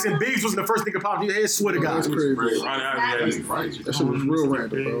Price is missing, Biggs was the first thing that popped in your head. Swear to God. That's crazy. That shit was real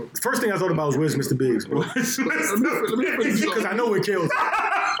random, bro. The first thing I thought about was where's Mr. Biggs, bro? Because I know it kills.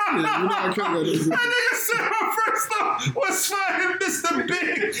 Yeah, you know how Kelly got this. That nigga said my first First off, what's fun, Mr.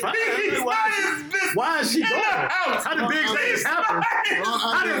 Big? He's not his business. Why is she going? How did Big say this happen?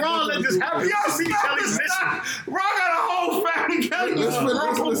 How did Ron let this happen? Y'all see Kelly's mission. Ron got a whole family. Listen,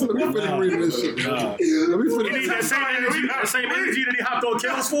 let me finish reading this shit. Let me He finish needs that same energy that he hopped on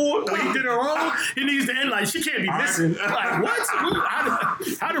Kelly's for when he did her wrong. He needs to end like she can't be missing. Like what?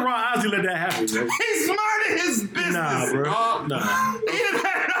 How did Ron Ozzy let that happen, bro? He's minding his business. Nah, bro. Nah. He didn't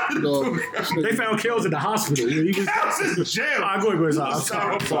have nothing to do. They found Kells at the hospital. He was in jail. Go ahead. I'm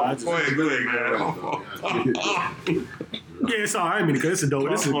sorry. Go ahead, man. Yeah, it's all right. I mean, because it's a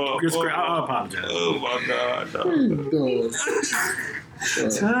dope. It's great. I apologize. Oh my God.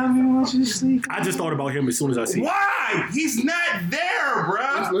 Tell me what you see. I just thought about him as soon as I see him. Why? He's not there,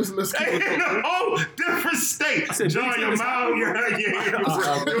 bro. Let's keep it in a whole different state. I said, John, your mouth, your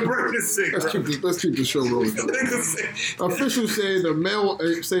birth is sick. Let's keep the show rolling. Officials say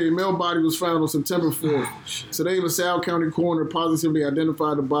a male body was found on September 4th. Today, LaSalle County coroner positively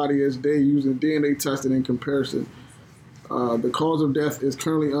identified the body as Day using DNA testing in comparison. The cause of death is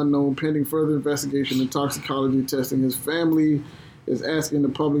currently unknown, pending further investigation and toxicology testing. His family is asking the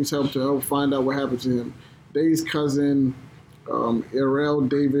public's help to help find out what happened to him. Day's cousin, Errol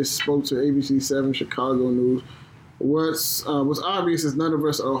Davis, spoke to ABC 7 Chicago News. What's obvious is none of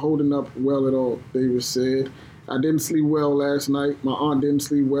us are holding up well at all, Davis said. I didn't sleep well last night. My aunt didn't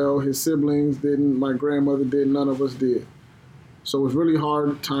sleep well. His siblings didn't. My grandmother did. None of us did. So it's really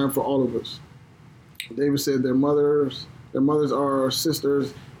hard time for all of us. Davis said their mothers are our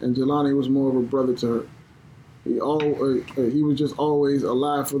sisters, and Jelani was more of a brother to her. He was just always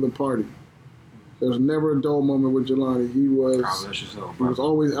alive for the party. There was never a dull moment with Jelani. He was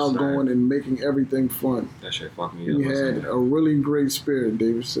always outgoing and making everything fun. That shit fucked me up. He had a really great spirit,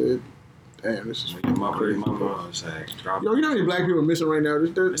 David said. Damn, this is crazy. Yo, you know how many black people are missing right now? The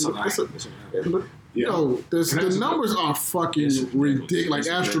numbers are fucking ridiculous, like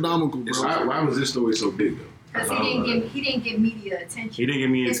astronomical, bro. Why was this story so big, though? Because he didn't get media attention. He didn't get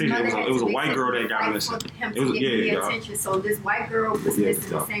media attention. It was a white girl that got missing. It was media attention. So this white girl was missing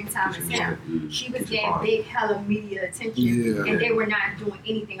the same time as him. She was getting big hella media attention, and they were not doing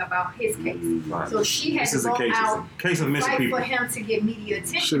anything about his case. So she had to go out fight for him to get media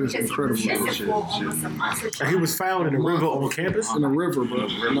attention because he was missing for almost a month. He was found in a river on campus. In a river, bro.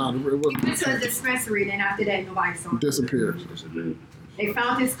 He went to a dispensary, then after that, nobody saw him. Disappeared. They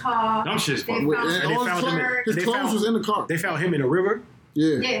found his car. Dumb shit's his clothes was in the car. They found him in a river.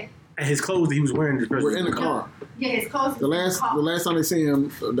 Yeah. And his clothes that he was wearing were in the car. Yeah, his clothes. The last time they seen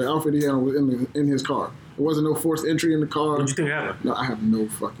him, the outfit he had was in his car. There wasn't no forced entry in the car. What do you think happened? No, I have no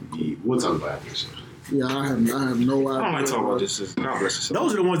fucking clue. We'll talk about this. Yeah, I have no idea. I don't like talking about this.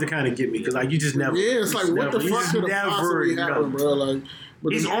 Those are the ones that kind of get me because like you just never. Yeah, it's like what the fuck could have possibly happened, bro? Like.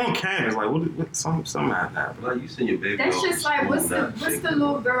 But he's on campus. Like, what something happened. Like, you seen your baby. That's just like what's the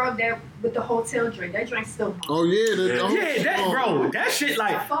little girl that with the hotel drink? That drink's still. Oh yeah, bro. That shit.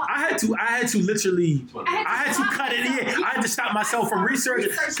 Like, I had to literally, I had to cut it in. I had to stop myself from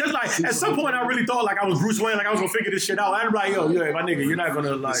researching because, like, at some point, I really thought like I was Bruce Wayne, like I was gonna figure this shit out. I'd be like, yo, my nigga, you're not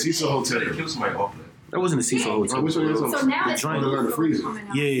gonna like. Cecil Hotel. They killed somebody off that. That wasn't a Cecil Hotel. So now it's the freezer.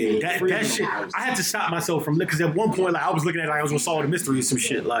 Yeah, that shit. I had to stop myself from because at one point, like I was looking at it like I was gonna solve the mystery or some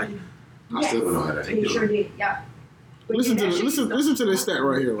shit. Like, I still don't know how that. He sure did. Yeah. Listen to this stat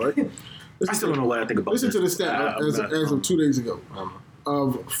right here, right? I still don't know what I think about. Listen to this stat as of 2 days ago.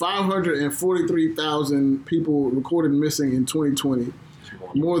 Of 543,000 people recorded missing in 2020,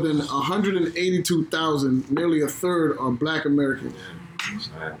 more than 182,000, nearly a third, are Black Americans.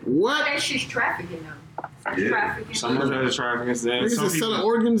 What? That's just trafficking, though. Trafficking. Some of that is trafficking. Niggas is selling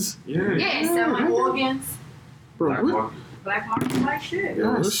organs. Yeah, selling organs. Bro, Black market like shit.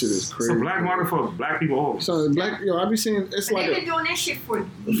 Yeah, this shit is crazy. It's a black market for black people. So I be seeing it's but like they've been doing that shit for a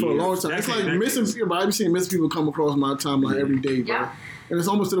long time. It's like missing people. I be seeing missing people come across my timeline every day, bro. Yeah. And it's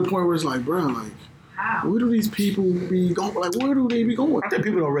almost to the point where it's like, bro, like. Where do these people be going? Like, where do they be going? I think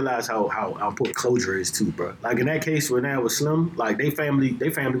people don't realize how important closure is too, bro. Like in that case where now with Slim, like they family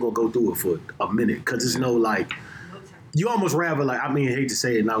gonna go through it for a minute because there's no like. You almost rather like I hate to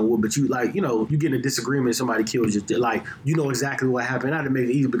say it now, but you like you get in a disagreement, somebody kills you, like you know exactly what happened. Not to make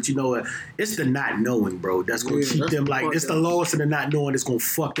it easy, but you know what? It's the not knowing, bro. That's gonna keep them like it's the loss of the not knowing. That's gonna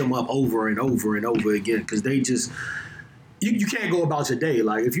fuck them up over and over and over again because they just. You can't go about your day.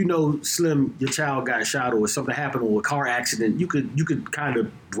 Like if you know Slim, your child got shot or something happened or a car accident, you could kind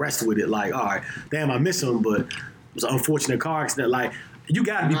of rest with it. Like, all right, damn, I miss him, but it was an unfortunate car accident. Like you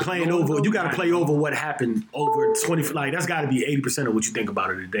got to be playing over. You got to play over what happened over 20. Like that's got to be 80% of what you think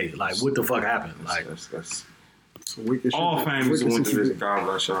about it today. Like what the fuck happened? Like All families who went through this, God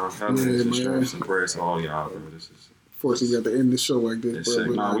bless y'all. God bless you, strength and prayers to all y'all, bro. This is. Fortunately, we got to end this show like this, bro.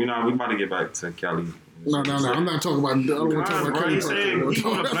 No, we about to get back to Kelly. No. I'm not talking about. I don't want to talk about Kelly. He said he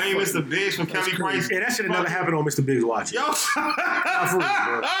gonna blame Mr. Biggs for Kelly Price. Yeah, that should have never happened on Mr. Biggs watch. Yo, shut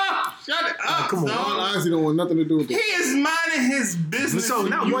it up. Come on, I honestly don't want nothing to do with that. He is minding his business. So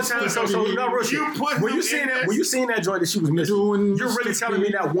not one time. So not Russia. When you seen that joint that she was missing, you're really telling me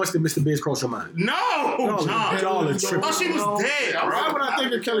that once did Mr. Biggs cross your mind? No, y'all are tripping. Oh, she was dead. Why would I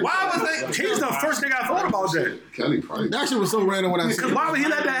think of Kelly? Why was that? He's the first nigga I thought about that. Kelly Price. That shit was so random when I said. Why would he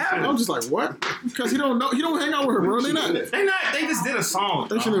let that happen? I'm just like, what? Because he don't know. He don't hang out with her, bro. They not. They just did a song.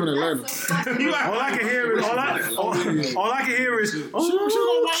 They should live in Atlanta. All I can hear is,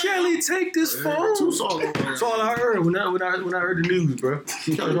 oh, Kelly, take this phone. Two songs. That's all I heard when I heard the news, bro.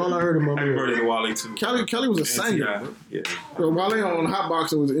 That's all I heard in my Happy birthday to Wale too. Kelly was a singer. Yeah. So Wale on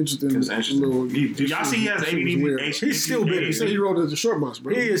Hotboxer was interesting. Do y'all see he has ADD? He's still bitter. He said he wrote it as a short bus,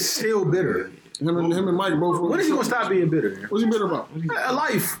 bro. He is still bitter. Him and Mike both wrote. When is he gonna stop being bitter? What's he bitter about?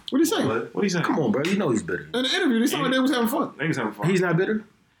 Life. What did he say? What he saying? Come on, bro. You know he's bitter. In the interview, they sounded like they was having fun. They was having fun. He's not bitter?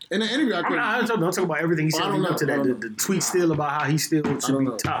 In the interview, I'm talking about everything he said up to that. The tweet still about how he still should be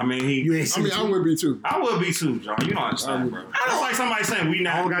top. I mean, I would be too. I would be too, John. You know what I'm saying, bro. That's like somebody saying we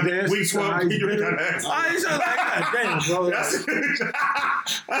not got the answer. We 12. You ain't got the answer. I ain't like, damn, bro.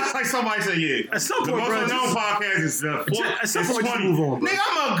 That's like somebody say, yeah. At some point, the most unknown podcast is at some point, 20. Move on, bro. Nigga,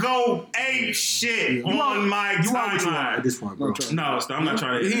 I'm gonna go ape shit on my timeline at this point, bro. No, I'm not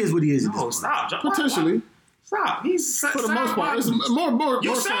trying to. He is what he is. No, stop, John. Potentially. Stop. He's for the most part. It's more.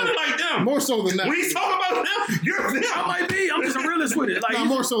 You sounded like them. More so than that. When he's talking about them, you're them. I might be. I'm just a realist with it. Like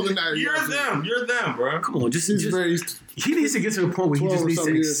more so than that. You're them. You're them, bro. Come on, he needs to get to the point where he just needs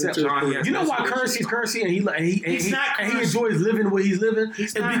to accept. You know why currency's currency, and he enjoys living what he's living.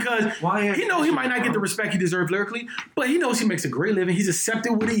 It's because he knows he might not get the respect he deserves lyrically, but he knows he makes a great living. He's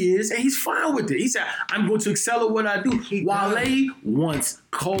accepted what he is, and he's fine with it. He said, "I'm going to excel at what I do." Wale wants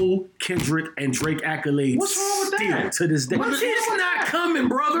Cole, Kendrick, and Drake accolades. What's wrong with that? To this day, it's not coming,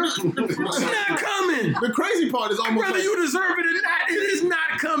 brother. It's not coming. The crazy part is almost whether you deserve it or not. It is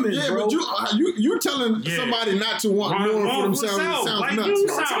not coming, bro. But you telling somebody not to want more for themselves sounds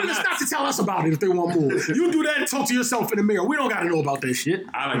nuts. Tell them not to tell us about it if they want more. You do that and talk to yourself in the mirror. We don't got to know about that shit.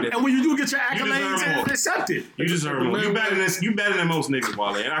 I like that. And when you do get your accolades, accept it. You deserve more. You better than You better than most niggas,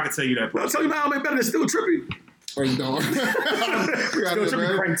 Wale, and I can tell you that. I'll tell you now, I'm better than Still Trippy. Oh, you don't. We got this,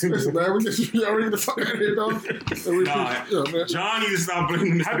 man. Listen, man. We already get the fuck out of here, dog. John needs to stop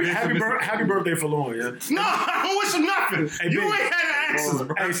blaming this. Happy birthday for Lauren, yeah. No, I don't wish him nothing. Hey, you ain't had an answer,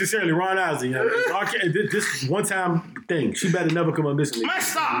 bro. Hey, sincerely, Ron Isley, this one time thing. She better never come up missing. Man,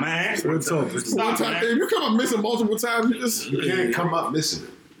 stop, man. What's up? One time thing. If you come up missing multiple times, you can't come up missing.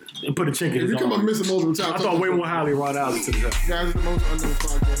 And put a chink in his arm. If you come up missing multiple times, I thought way more highly Ron Isley to the guys, it's the most unknown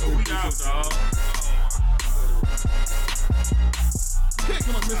podcast. We out, dog.